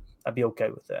that. I'd be okay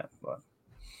with that. But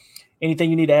anything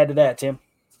you need to add to that, Tim?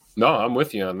 No, I'm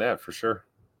with you on that for sure.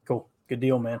 Cool. Good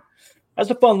deal, man. That's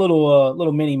a fun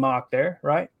little mini mock there,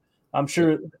 right? I'm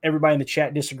sure everybody in the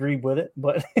chat disagreed with it,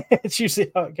 but it's usually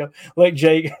how it goes. Like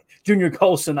Jake, Junior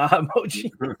Colson eye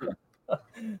emoji.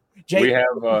 Jake, we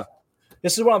have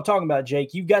this is what I'm talking about,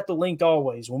 Jake. You got the link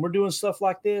always. When we're doing stuff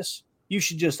like this, you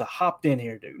should just have hopped in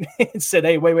here, dude, and said,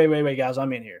 hey, wait, guys,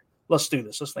 I'm in here. Let's do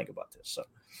this. Let's think about this. So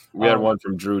we had one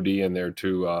from Drew D in there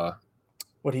too.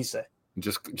 What'd he say?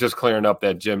 Just clearing up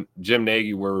that Jim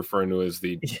Nagy we're referring to as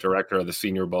the director of the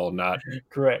Senior Bowl, not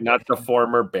correct, not the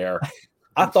former Bear.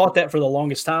 I thought that for the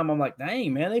longest time. I'm like,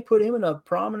 dang, man, they put him in a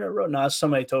prominent role. No, it's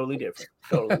somebody totally different.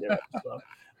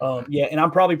 So, yeah, and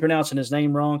I'm probably pronouncing his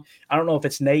name wrong. I don't know if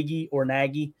it's Nagy or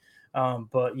Nagy,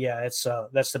 but yeah, it's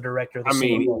that's the director of the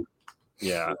Senior Bowl.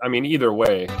 Yeah, I mean, either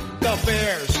way. The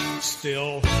Bears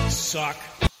still suck.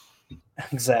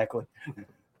 Exactly.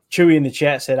 Chewy in the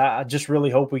chat said, I just really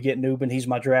hope we get Newbin. He's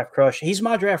my draft crush. He's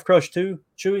my draft crush too,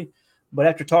 Chewy. But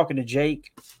after talking to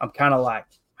Jake, I'm kind of like,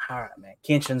 all right, man,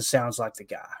 Kinchins sounds like the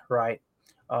guy, right?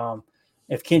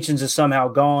 If Kinchins is somehow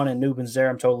gone and Newbin's there,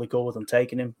 I'm totally cool with him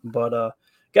taking him. But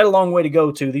got a long way to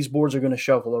go, too. These boards are going to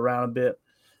shuffle around a bit.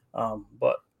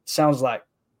 But sounds like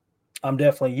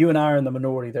you and I are in the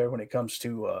minority there when it comes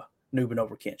to Newbin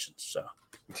over Kinchins. So,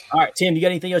 all right, Tim, you got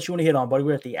anything else you want to hit on, buddy?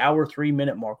 We're at the hour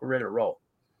 3-minute mark. We're ready to roll.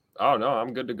 Oh, no,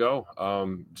 I'm good to go.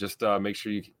 Just make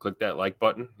sure you click that like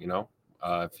button,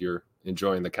 if you're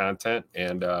enjoying the content.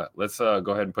 And let's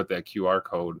go ahead and put that QR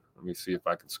code. Let me see if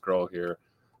I can scroll here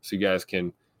so you guys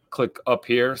can click up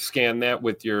here, scan that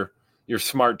with your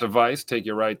smart device, take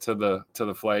you right to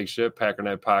the flagship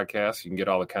Packernet podcast. You can get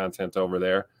all the content over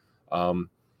there.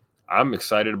 I'm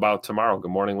excited about tomorrow.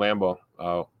 Good morning, Lambeau.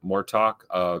 More talk.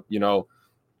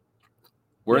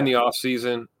 We're in the off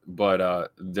season,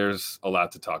 but there's a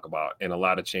lot to talk about and a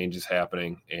lot of changes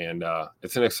happening. And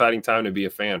it's an exciting time to be a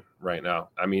fan right now.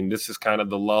 I mean, this is kind of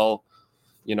the lull,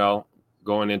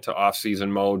 going into off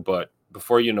season mode, but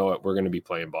before you know it, we're going to be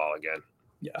playing ball again.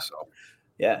 Yeah. So.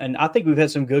 Yeah, and I think we've had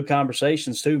some good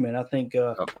conversations too, man. I think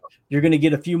you're going to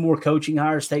get a few more coaching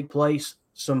hires take place.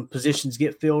 Some positions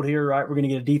get filled here, right? We're going to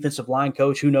get a defensive line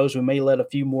coach. Who knows? We may let a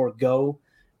few more go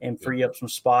and free up some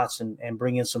spots and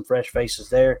bring in some fresh faces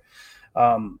there.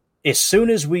 As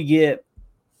soon as we get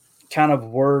kind of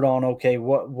word on, okay,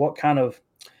 what kind of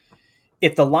 –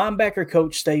 if the linebacker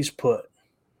coach stays put,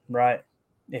 right,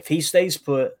 if he stays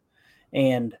put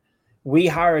and we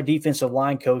hire a defensive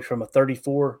line coach from a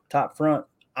 34 top front,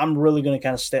 I'm really going to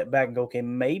kind of step back and go, okay,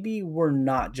 maybe we're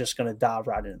not just going to dive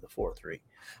right into the 4-3.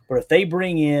 But if they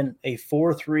bring in a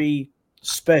 4-3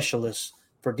 specialist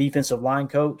for defensive line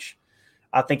coach,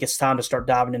 I think it's time to start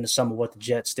diving into some of what the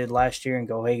Jets did last year and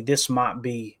go, hey, this might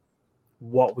be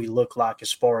what we look like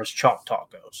as far as chalk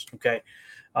talk goes, okay?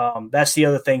 That's the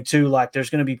other thing too. Like there's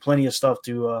going to be plenty of stuff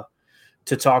to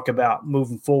talk about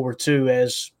moving forward too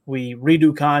as we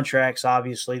redo contracts.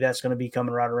 Obviously, that's going to be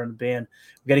coming right around the bend.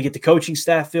 We've got to get the coaching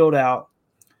staff filled out.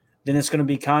 Then it's going to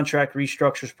be contract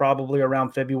restructures probably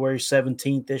around February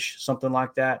 17th-ish, something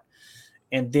like that.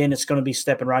 And then it's going to be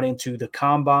stepping right into the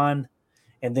combine,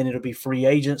 and then it'll be free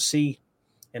agency,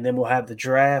 and then we'll have the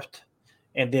draft.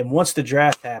 And then once the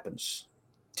draft happens,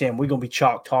 Tim, we're going to be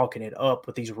chalk talking it up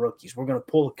with these rookies. We're going to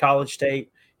pull the college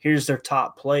tape. Here's their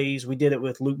top plays. We did it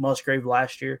with Luke Musgrave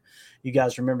last year. You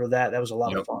guys remember that? That was a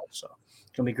lot of fun. So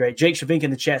it's going to be great. Jake Shavink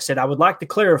in the chat said, I would like to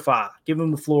clarify, give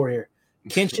him the floor here.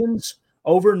 Kinchins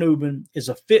over Newbin is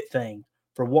a fit thing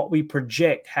for what we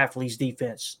project Hafley's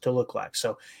defense to look like.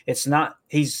 So it's not –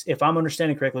 if I'm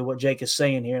understanding correctly what Jake is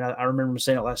saying here, and I remember him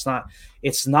saying it last night,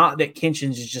 it's not that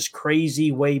Kinchins is just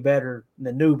crazy way better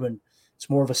than Newbin. It's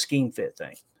more of a scheme fit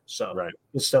thing. So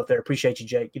good stuff there. Appreciate you,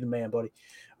 Jake. You're the man, buddy.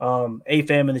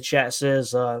 AFAM in the chat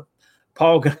says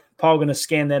Paul going to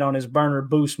scan that on his Burner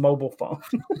Boost mobile phone.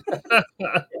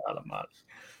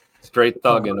 Straight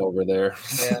thugging over there.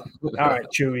 Yeah. All right,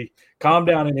 Chewy. Calm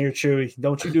down in here, Chewy.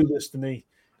 Don't you do this to me.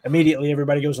 Immediately,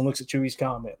 everybody goes and looks at Chewy's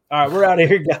comment. All right, we're out of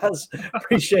here, guys.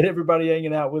 Appreciate everybody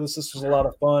hanging out with us. This was a lot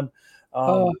of fun.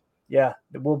 Yeah,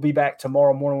 we'll be back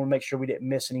tomorrow morning. We'll make sure we didn't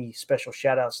miss any special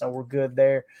shout-outs. Now, we're good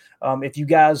there. If you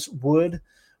guys would,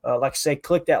 like I say,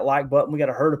 click that like button. We got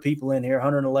a herd of people in here,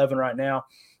 111 right now.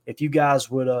 If you guys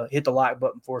would hit the like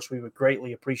button for us, we would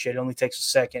greatly appreciate it. It only takes a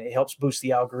second. It helps boost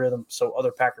the algorithm so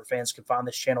other Packer fans can find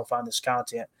this channel, find this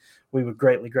content. We would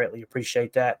greatly, greatly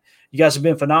appreciate that. You guys have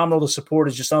been phenomenal. The support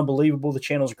is just unbelievable. The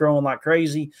channel's growing like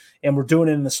crazy, and we're doing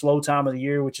it in the slow time of the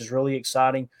year, which is really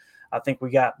exciting. I think we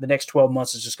got the next 12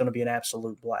 months is just going to be an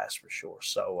absolute blast for sure.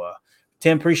 So,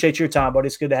 Tim, appreciate your time, buddy.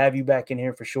 It's good to have you back in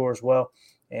here for sure as well.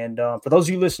 And for those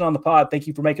of you listening on the pod, thank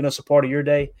you for making us a part of your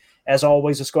day. As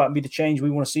always, let's go out and be the change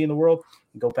we want to see in the world.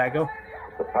 And go, Pack, go.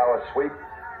 The power sweep.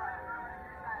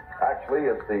 Actually,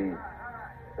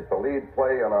 it's the lead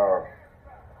play in our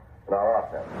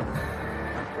offense.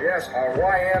 Yes, a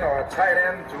YN or a tight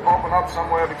end to open up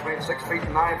somewhere between 6 feet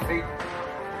and 9 feet.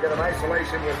 Get an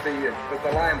isolation with the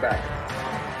linebacker.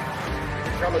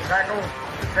 Tell the tackle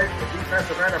to take the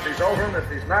defensive end if he's over him. If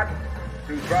he's not,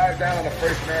 to drive down on the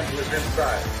first man to his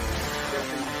inside. If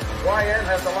the YN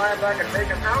has the linebacker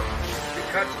taken out, he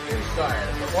cuts inside.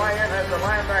 If the YN has the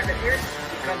linebacker in,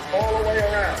 he comes all the way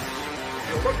around.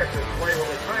 If you look at this play, what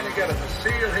we're trying to get is a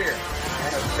seal here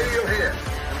and a seal here,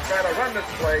 and try to run this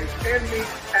play in the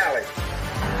alley.